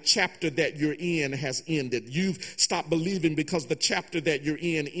how the chapter that you're in has ended. You've stopped believing because the chapter that you're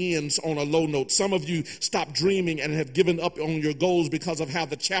in ends on a low note. Some of you stopped dreaming and have given up on your goals because of how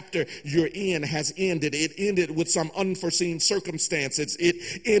the chapter you're in has ended. It ended with some unforeseen circumstances.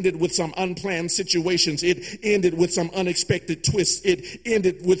 It ended with some unplanned situations. It ended with some unexpected twists. It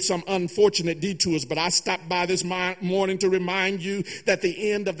ended with some unfortunate detours. But I stopped by this morning to remind you that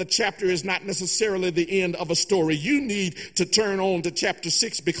the end of the chapter is not necessarily the end of a story. You need to turn on to chapter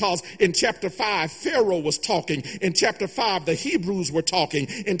 6, because in chapter 5, Pharaoh was talking. In chapter 5, the Hebrews were talking.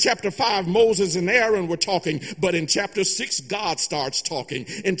 In chapter 5, Moses and Aaron were talking. But in chapter 6, God starts talking.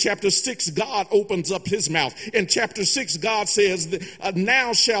 In chapter 6, God opens up his mouth. In chapter 6, God says,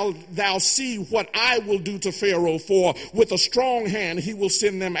 now shall thou see what I will do to Pharaoh, for with a strong hand he will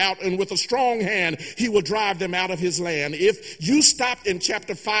send them out, and with a strong hand he will drive them out of his land. If you stopped in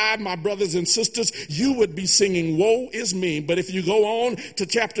chapter 5, my brothers and sisters, you would be singing, woe is me. But if you go on to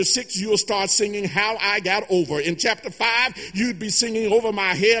chapter 6, you'll start singing, how I got over. In chapter 5, you'd be singing, over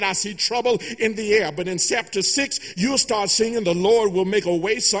my head I see trouble in the air. But in chapter 6, you'll start singing, the Lord will make a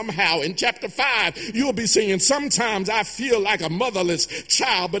way somehow. In chapter 5, you'll be singing, sometimes I feel like a motherless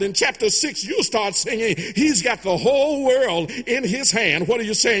child. But in chapter 6, you'll start singing, he's got the whole world in his hand. What are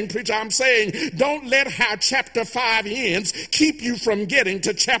you saying, preacher? I'm saying, don't let how chapter 5 ends keep you from getting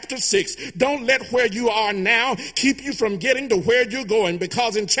to chapter 6. Don't let where you are now keep you from getting to where you're going,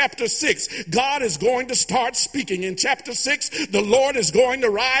 because in chapter 6, God is going to start speaking. In chapter 6, the Lord is going to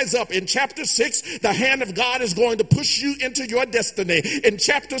rise up. In chapter 6, the hand of God is going to push you into your destiny. In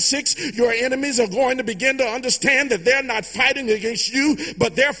chapter 6, your enemies are going to begin to understand that they're not fighting against you,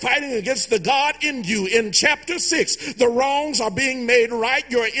 but they're fighting against the God in you. In chapter 6, the wrongs are being made right.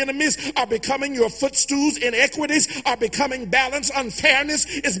 Your enemies are becoming your footstools. Inequities are becoming balanced. Unfairness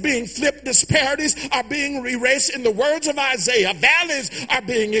is being flipped. Disparities are being erased. In the words of Isaiah, valleys are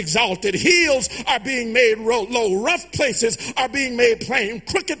being exalted. Hills are being made low. Rough places are being made plain.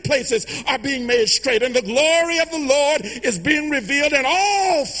 Crooked places are being made straight. And the glory of the Lord is being revealed, and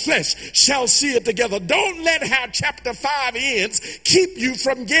all flesh shall see it together. Don't let how chapter 5 ends keep you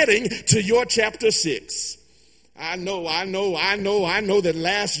from getting to your chapter 6. I know that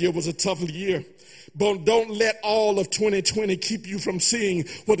last year was a tough year. But don't let all of 2020 keep you from seeing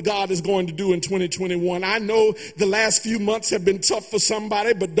what God is going to do in 2021. I know the last few months have been tough for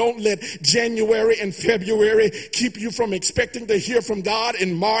somebody, but don't let January and February keep you from expecting to hear from God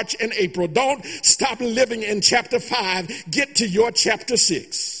in March and April. Don't stop living in chapter 5. Get to your chapter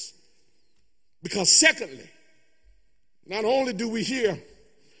 6. Because secondly, not only do we hear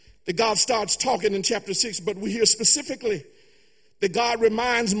that God starts talking in chapter 6, but we hear specifically that God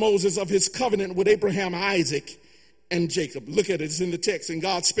reminds Moses of his covenant with Abraham, Isaac, and Jacob. Look at it, it's in the text. And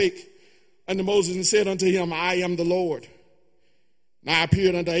God spake unto Moses and said unto him, I am the Lord. And I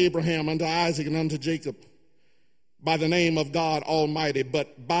appeared unto Abraham, unto Isaac, and unto Jacob by the name of God Almighty,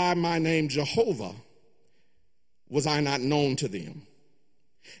 but by my name Jehovah was I not known to them.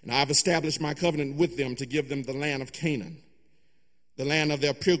 And I have established my covenant with them to give them the land of Canaan, the land of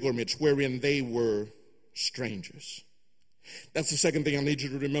their pilgrimage, wherein they were strangers. That's the second thing I need you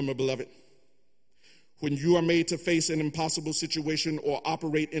to remember, beloved. When you are made to face an impossible situation or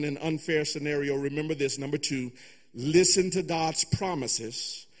operate in an unfair scenario, remember this. Number 2, listen to God's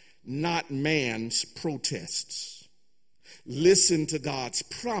promises, not man's protests. Listen to God's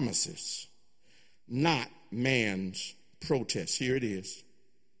promises, not man's protests. Here it is.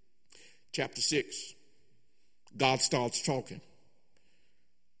 Chapter 6, God starts talking,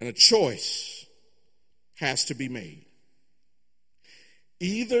 and a choice has to be made.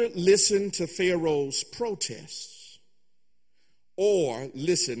 Either listen to Pharaoh's protests or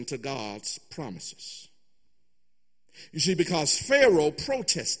listen to God's promises. You see, because Pharaoh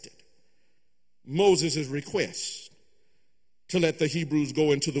protested Moses' request to let the Hebrews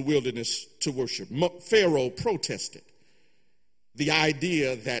go into the wilderness to worship. Pharaoh protested the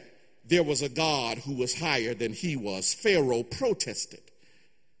idea that there was a God who was higher than he was. Pharaoh protested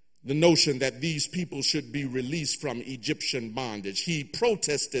the notion that these people should be released from Egyptian bondage. He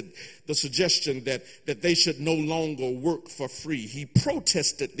protested the suggestion that they should no longer work for free. He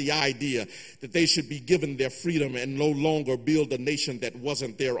protested the idea that they should be given their freedom and no longer build a nation that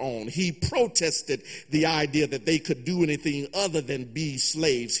wasn't their own. He protested the idea that they could do anything other than be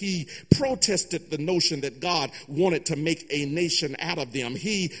slaves. He protested the notion that God wanted to make a nation out of them.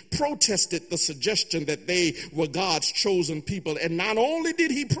 He protested the suggestion that they were God's chosen people. And not only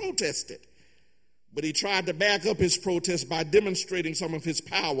did he protest it, but he tried to back up his protest by demonstrating some of his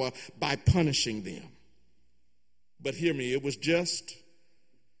power by punishing them. But hear me, it was just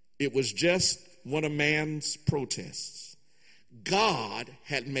one of man's protests. God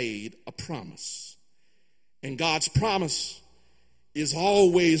had made a promise. And God's promise is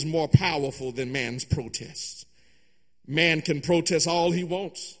always more powerful than man's protests. Man can protest all he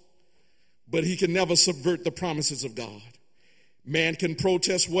wants, but he can never subvert the promises of God. Man can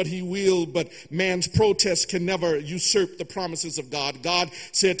protest what he will, but man's protest can never usurp the promises of God. God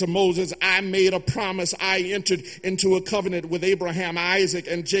said to Moses, I made a promise. I entered into a covenant with Abraham, Isaac,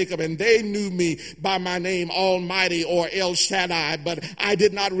 and Jacob, and they knew me by my name, Almighty, or El Shaddai, but I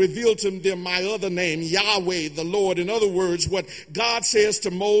did not reveal to them my other name, Yahweh, the Lord. In other words, what God says to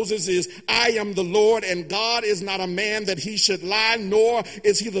Moses is, I am the Lord, and God is not a man that he should lie, nor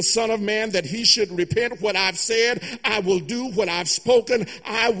is he the son of man that he should repent. What I've said, I will do. What I've spoken,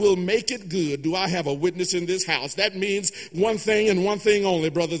 I will make it good. Do I have a witness in this house? That means one thing and one thing only,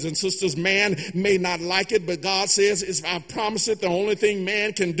 brothers and sisters. Man may not like it, but God says, if I promise it, the only thing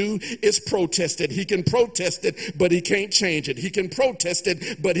man can do is protest it. He can protest it, but he can't change it. He can protest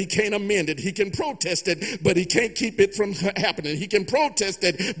it, but he can't amend it. He can protest it, but he can't keep it from happening. He can protest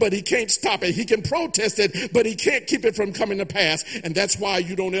it, but he can't stop it. He can protest it, but he can't keep it from coming to pass. And that's why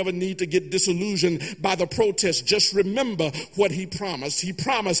you don't ever need to get disillusioned by the protest. Just remember what he promised. He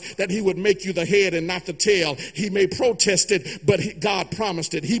promised that he would make you the head and not the tail. He may protest it, but God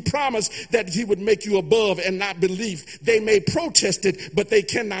promised it. He promised that he would make you above and not beneath. They may protest it, but they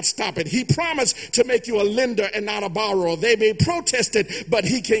cannot stop it. He promised to make you a lender and not a borrower. They may protest it,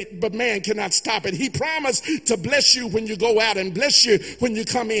 but man cannot stop it. He promised to bless you when you go out and bless you when you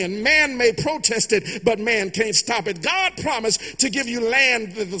come in. Man may protest it, but man can't stop it. God promised to give you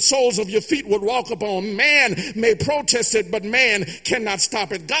land that the soles of your feet would walk upon. Man may protest it, but man cannot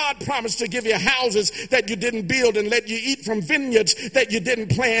stop it. God promised to give you houses that you didn't build and let you eat from vineyards that you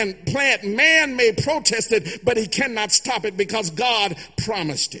didn't plant. Man may protest it, but he cannot stop it because God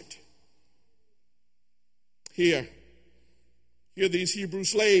promised it. Here these Hebrew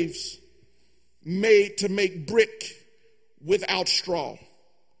slaves made to make brick without straw.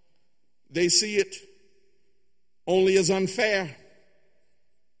 They see it only as unfair.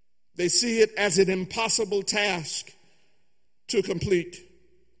 They see it as an impossible task to complete.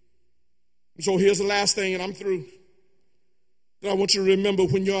 So here's the last thing, and I'm through, that I want you to remember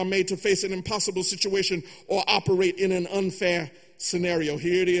when you are made to face an impossible situation or operate in an unfair scenario.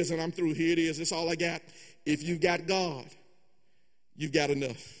 Here it is, and I'm through. Here it is. It's all I got. If you've got God, you've got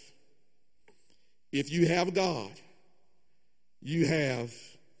enough. If you have God, you have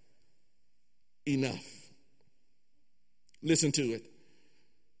enough. Listen to it.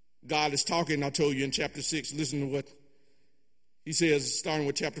 God is talking, I told you in chapter 6. Listen to what he says, starting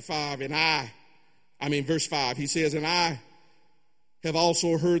with chapter 5, verse 5. He says, and I have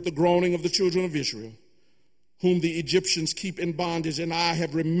also heard the groaning of the children of Israel, whom the Egyptians keep in bondage, and I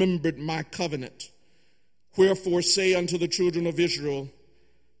have remembered my covenant. Wherefore say unto the children of Israel,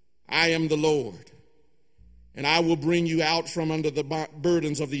 I am the Lord, and I will bring you out from under the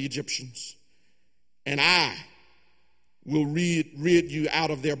burdens of the Egyptians, and I will rid you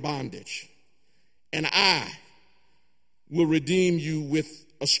out of their bondage, and I will redeem you with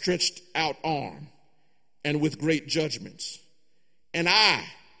a stretched out arm and with great judgments. And I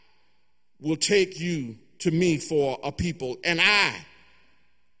will take you to me for a people, and I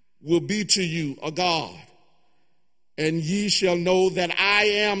will be to you a God. And ye shall know that I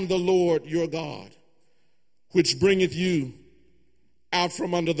am the Lord your God, which bringeth you out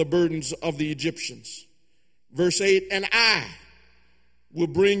from under the burdens of the Egyptians. Verse 8, and I will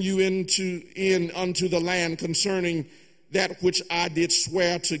bring you in unto the land concerning that which I did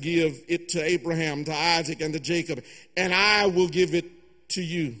swear to give it to Abraham, to Isaac, and to Jacob, and I will give it to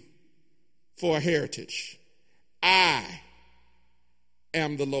you for a heritage. I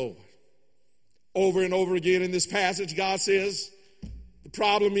am the Lord. Over and over again in this passage, God says, the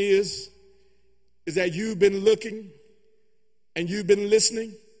problem is that you've been looking and you've been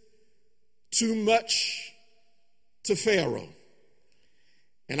listening too much to Pharaoh.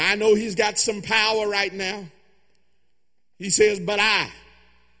 And I know he's got some power right now. He says, but I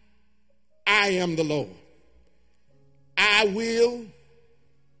am the Lord. I will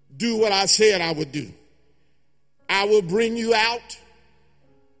do what I said I would do. I will bring you out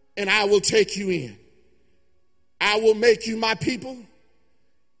and I will take you in. I will make you my people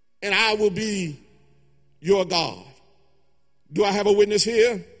and I will be your God. Do I have a witness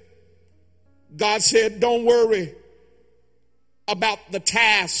here? God said, don't worry about the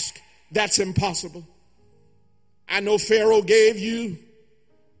task that's impossible. I know Pharaoh gave you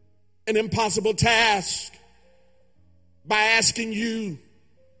an impossible task by asking you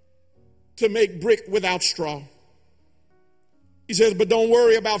to make brick without straw. He says, but don't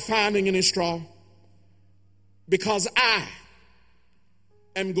worry about finding any straw, because I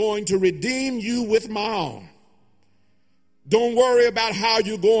am going to redeem you with my arm. Don't worry about how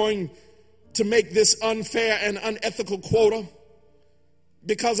you're going to make this unfair and unethical quota,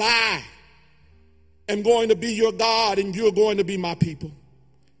 because I am going to be your God and you're going to be my people.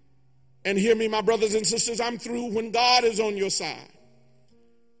 And hear me, my brothers and sisters, I'm through when God is on your side.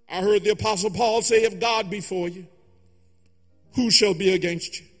 I heard the Apostle Paul say, if God be for you, who shall be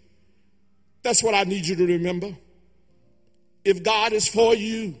against you? That's what I need you to remember. If God is for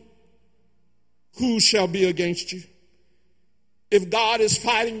you, who shall be against you? If God is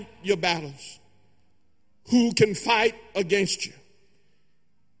fighting your battles, who can fight against you?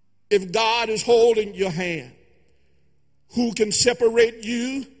 If God is holding your hand, who can separate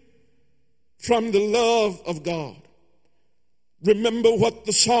you from the love of God? Remember what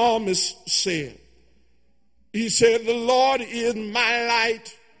the psalmist said. He said, the Lord is my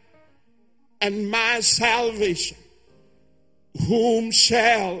light and my salvation. Whom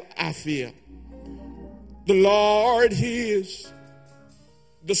shall I fear? The Lord, He is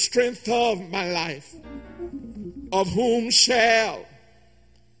the strength of my life. Of whom shall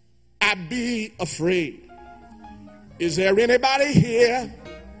I be afraid? Is there anybody here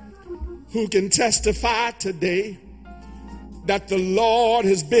who can testify today that the Lord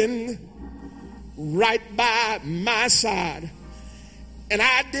has been right by my side, and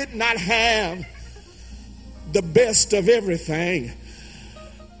I did not have the best of everything,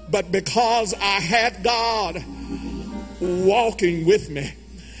 but because I had God walking with me,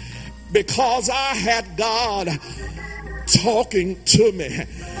 because I had God talking to me,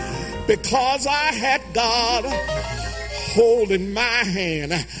 because I had God holding my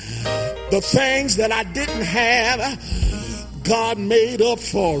hand, the things that I didn't have, God made up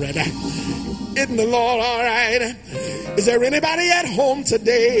for it. Isn't the Lord all right? Is there anybody at home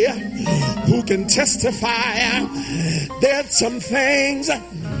today who can testify? There's some things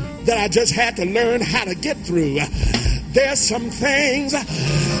that I just had to learn how to get through. There's some things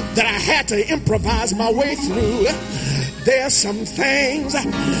that I had to improvise my way through. There's some things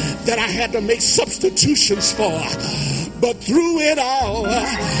that I had to make substitutions for. But through it all,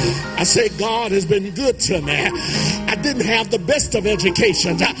 I say God has been good to me. I didn't have the best of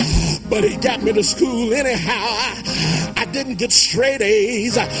education, but He got me to school anyhow. I didn't get straight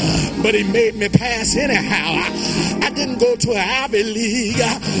A's, but He made me pass anyhow. I didn't go to an Ivy League,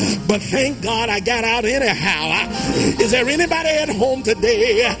 but thank God I got out anyhow. Is there anybody at home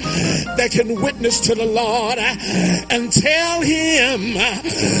today that can witness to the Lord and tell Him,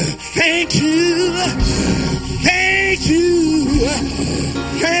 thank you, thank you,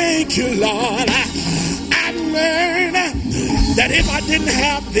 thank you, Lord. I learned that if I didn't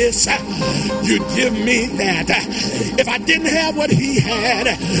have this, you'd give me that. If I didn't have what he had,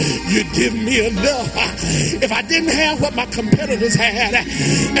 you'd give me enough. If I didn't have what my competitors had,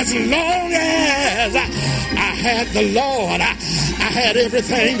 as long as I had the Lord, I had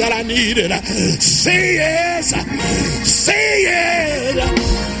everything that I needed. Say yes, say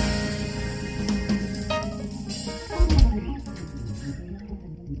yes.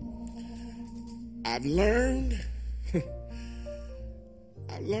 I've learned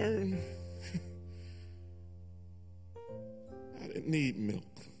I didn't need milk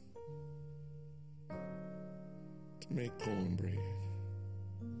to make cornbread.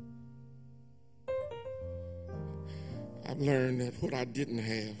 I've learned that what I didn't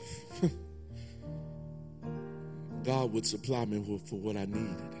have, God would supply me for what I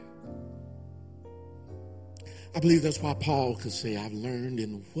needed. I believe that's why Paul could say, I've learned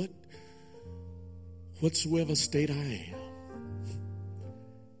in whatsoever state I am,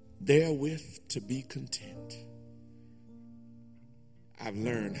 therewith to be content. I've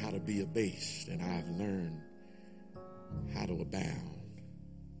learned how to be abased, and I've learned how to abound.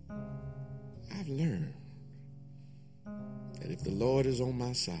 I've learned that if the Lord is on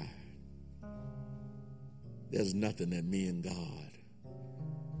my side, there's nothing that me and God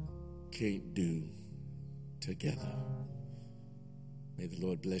can't do together. May the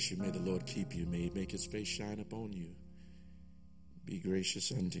Lord bless you. May the Lord keep you. May He make His face shine upon you. Be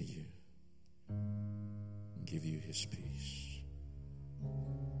gracious unto you. And give you His peace.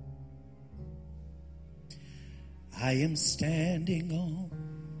 I am standing on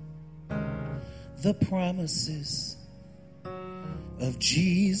the promises of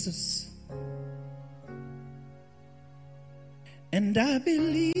Jesus, and I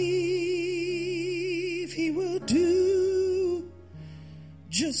believe He will do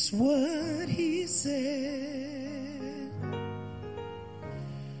just what He said.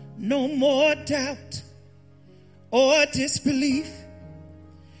 No more doubt or disbelief,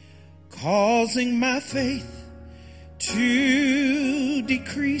 causing my faith to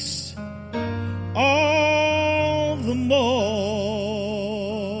decrease all the more.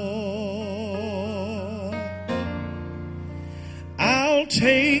 I'll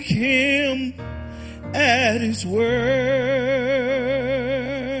take him at his word,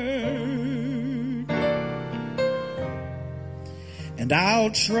 and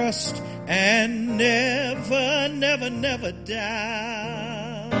I'll trust and never, never, never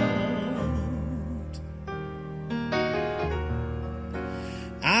doubt.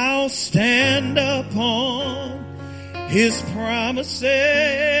 I'll stand upon his promises,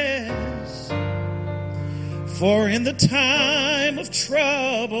 for in the time of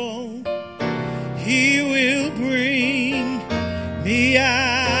trouble he will bring me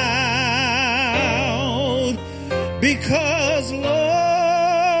out, because Lord,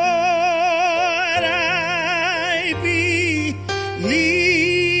 I believe.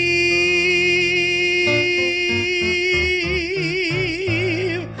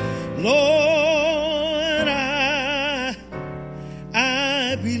 Lord,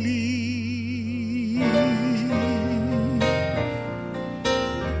 I believe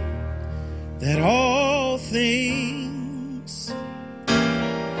that all things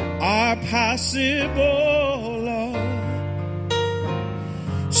are possible, Lord.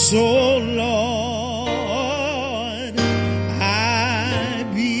 So, Lord, I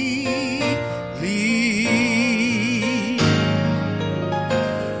believe.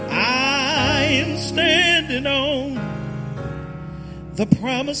 I am standing on the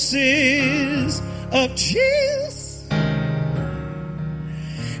promises of Jesus,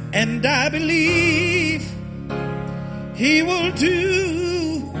 and I believe he will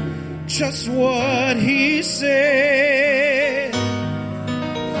do just what he said.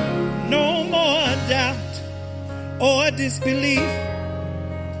 No more doubt or disbelief,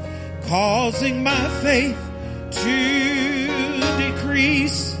 causing my faith to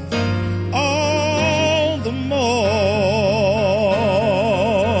decrease all the more.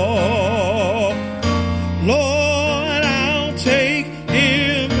 Lord, I'll take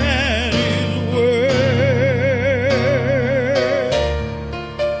him at his word.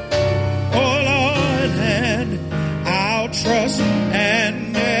 Oh Lord, and I'll trust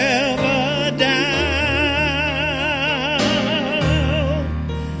and never doubt.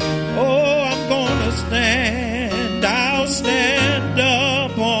 Oh, I'm gonna stand, I'll stand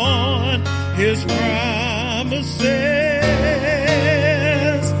upon his promises,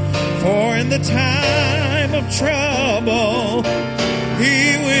 for in the time of trouble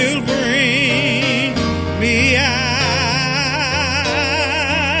he will bring me out.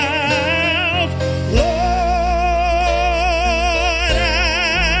 Lord,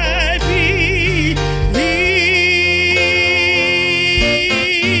 I believe.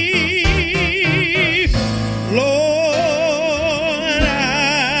 Lord,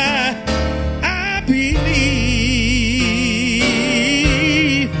 I believe.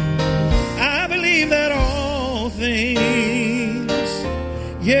 I believe that all things,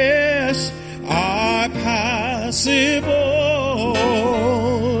 yes, are possible,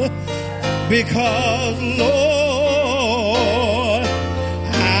 because Lord,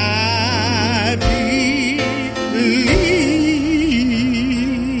 I believe.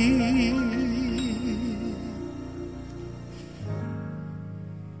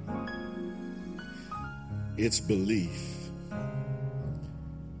 It's belief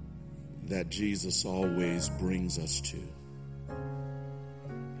that Jesus always brings us to.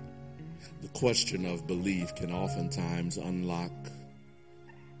 The question of belief can oftentimes unlock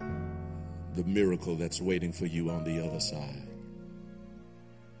the miracle that's waiting for you on the other side.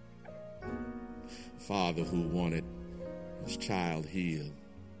 Father who wanted his child healed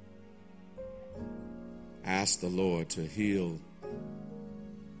asked the Lord to heal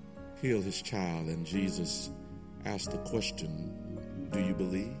his child, and Jesus asked the question, do you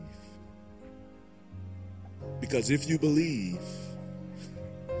believe? Because if you believe,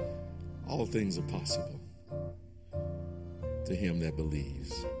 all things are possible to him that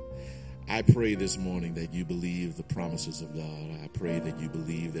believes. I pray this morning that you believe the promises of God. I pray that you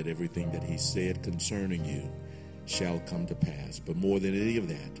believe that everything that he said concerning you shall come to pass. But more than any of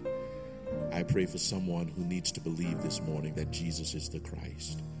that, I pray for someone who needs to believe this morning that Jesus is the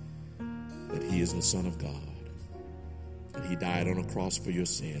Christ, that he is the Son of God, that he died on a cross for your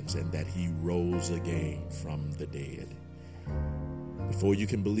sins, and that he rose again from the dead. Before you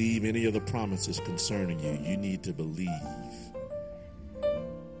can believe any of the promises concerning you, you need to believe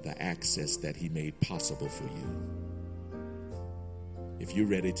the access that he made possible for you. If you're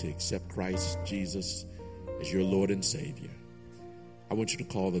ready to accept Christ Jesus as your Lord and Savior, I want you to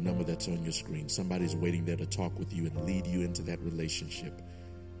call the number that's on your screen. Somebody's waiting there to talk with you and lead you into that relationship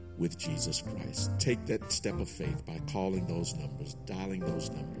with Jesus Christ. Take that step of faith by calling those numbers, dialing those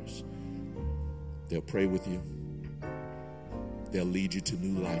numbers. They'll pray with you. They'll lead you to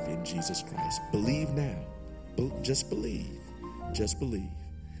new life in Jesus Christ. Believe now. Just believe. Just believe.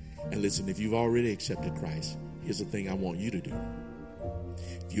 And listen, if you've already accepted Christ, here's the thing I want you to do.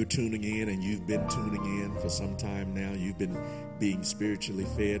 If you're tuning in and you've been tuning in for some time now, you've been being spiritually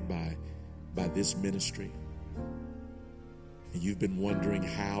fed by this ministry, and you've been wondering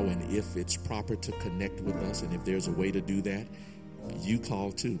how and if it's proper to connect with us and if there's a way to do that, you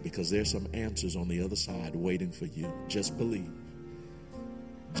call too, because there's some answers on the other side waiting for you. Just believe.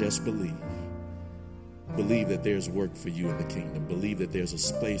 Just believe. Believe that there's work for you in the kingdom. Believe that there's a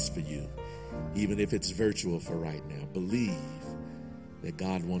space for you, even if it's virtual for right now. Believe that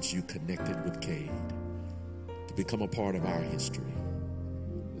God wants you connected with Cade to become a part of our history.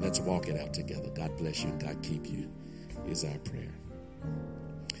 Let's walk it out together. God bless you and God keep you is our prayer.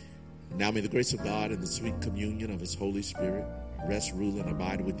 Now may the grace of God and the sweet communion of his Holy Spirit rest, rule, and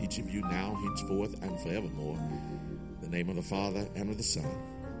abide with each of you now, henceforth, and forevermore. In the name of the Father, and of the Son,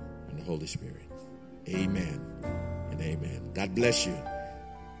 and the Holy Spirit. Amen and amen. God bless you.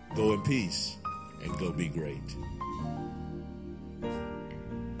 Go in peace and go be great.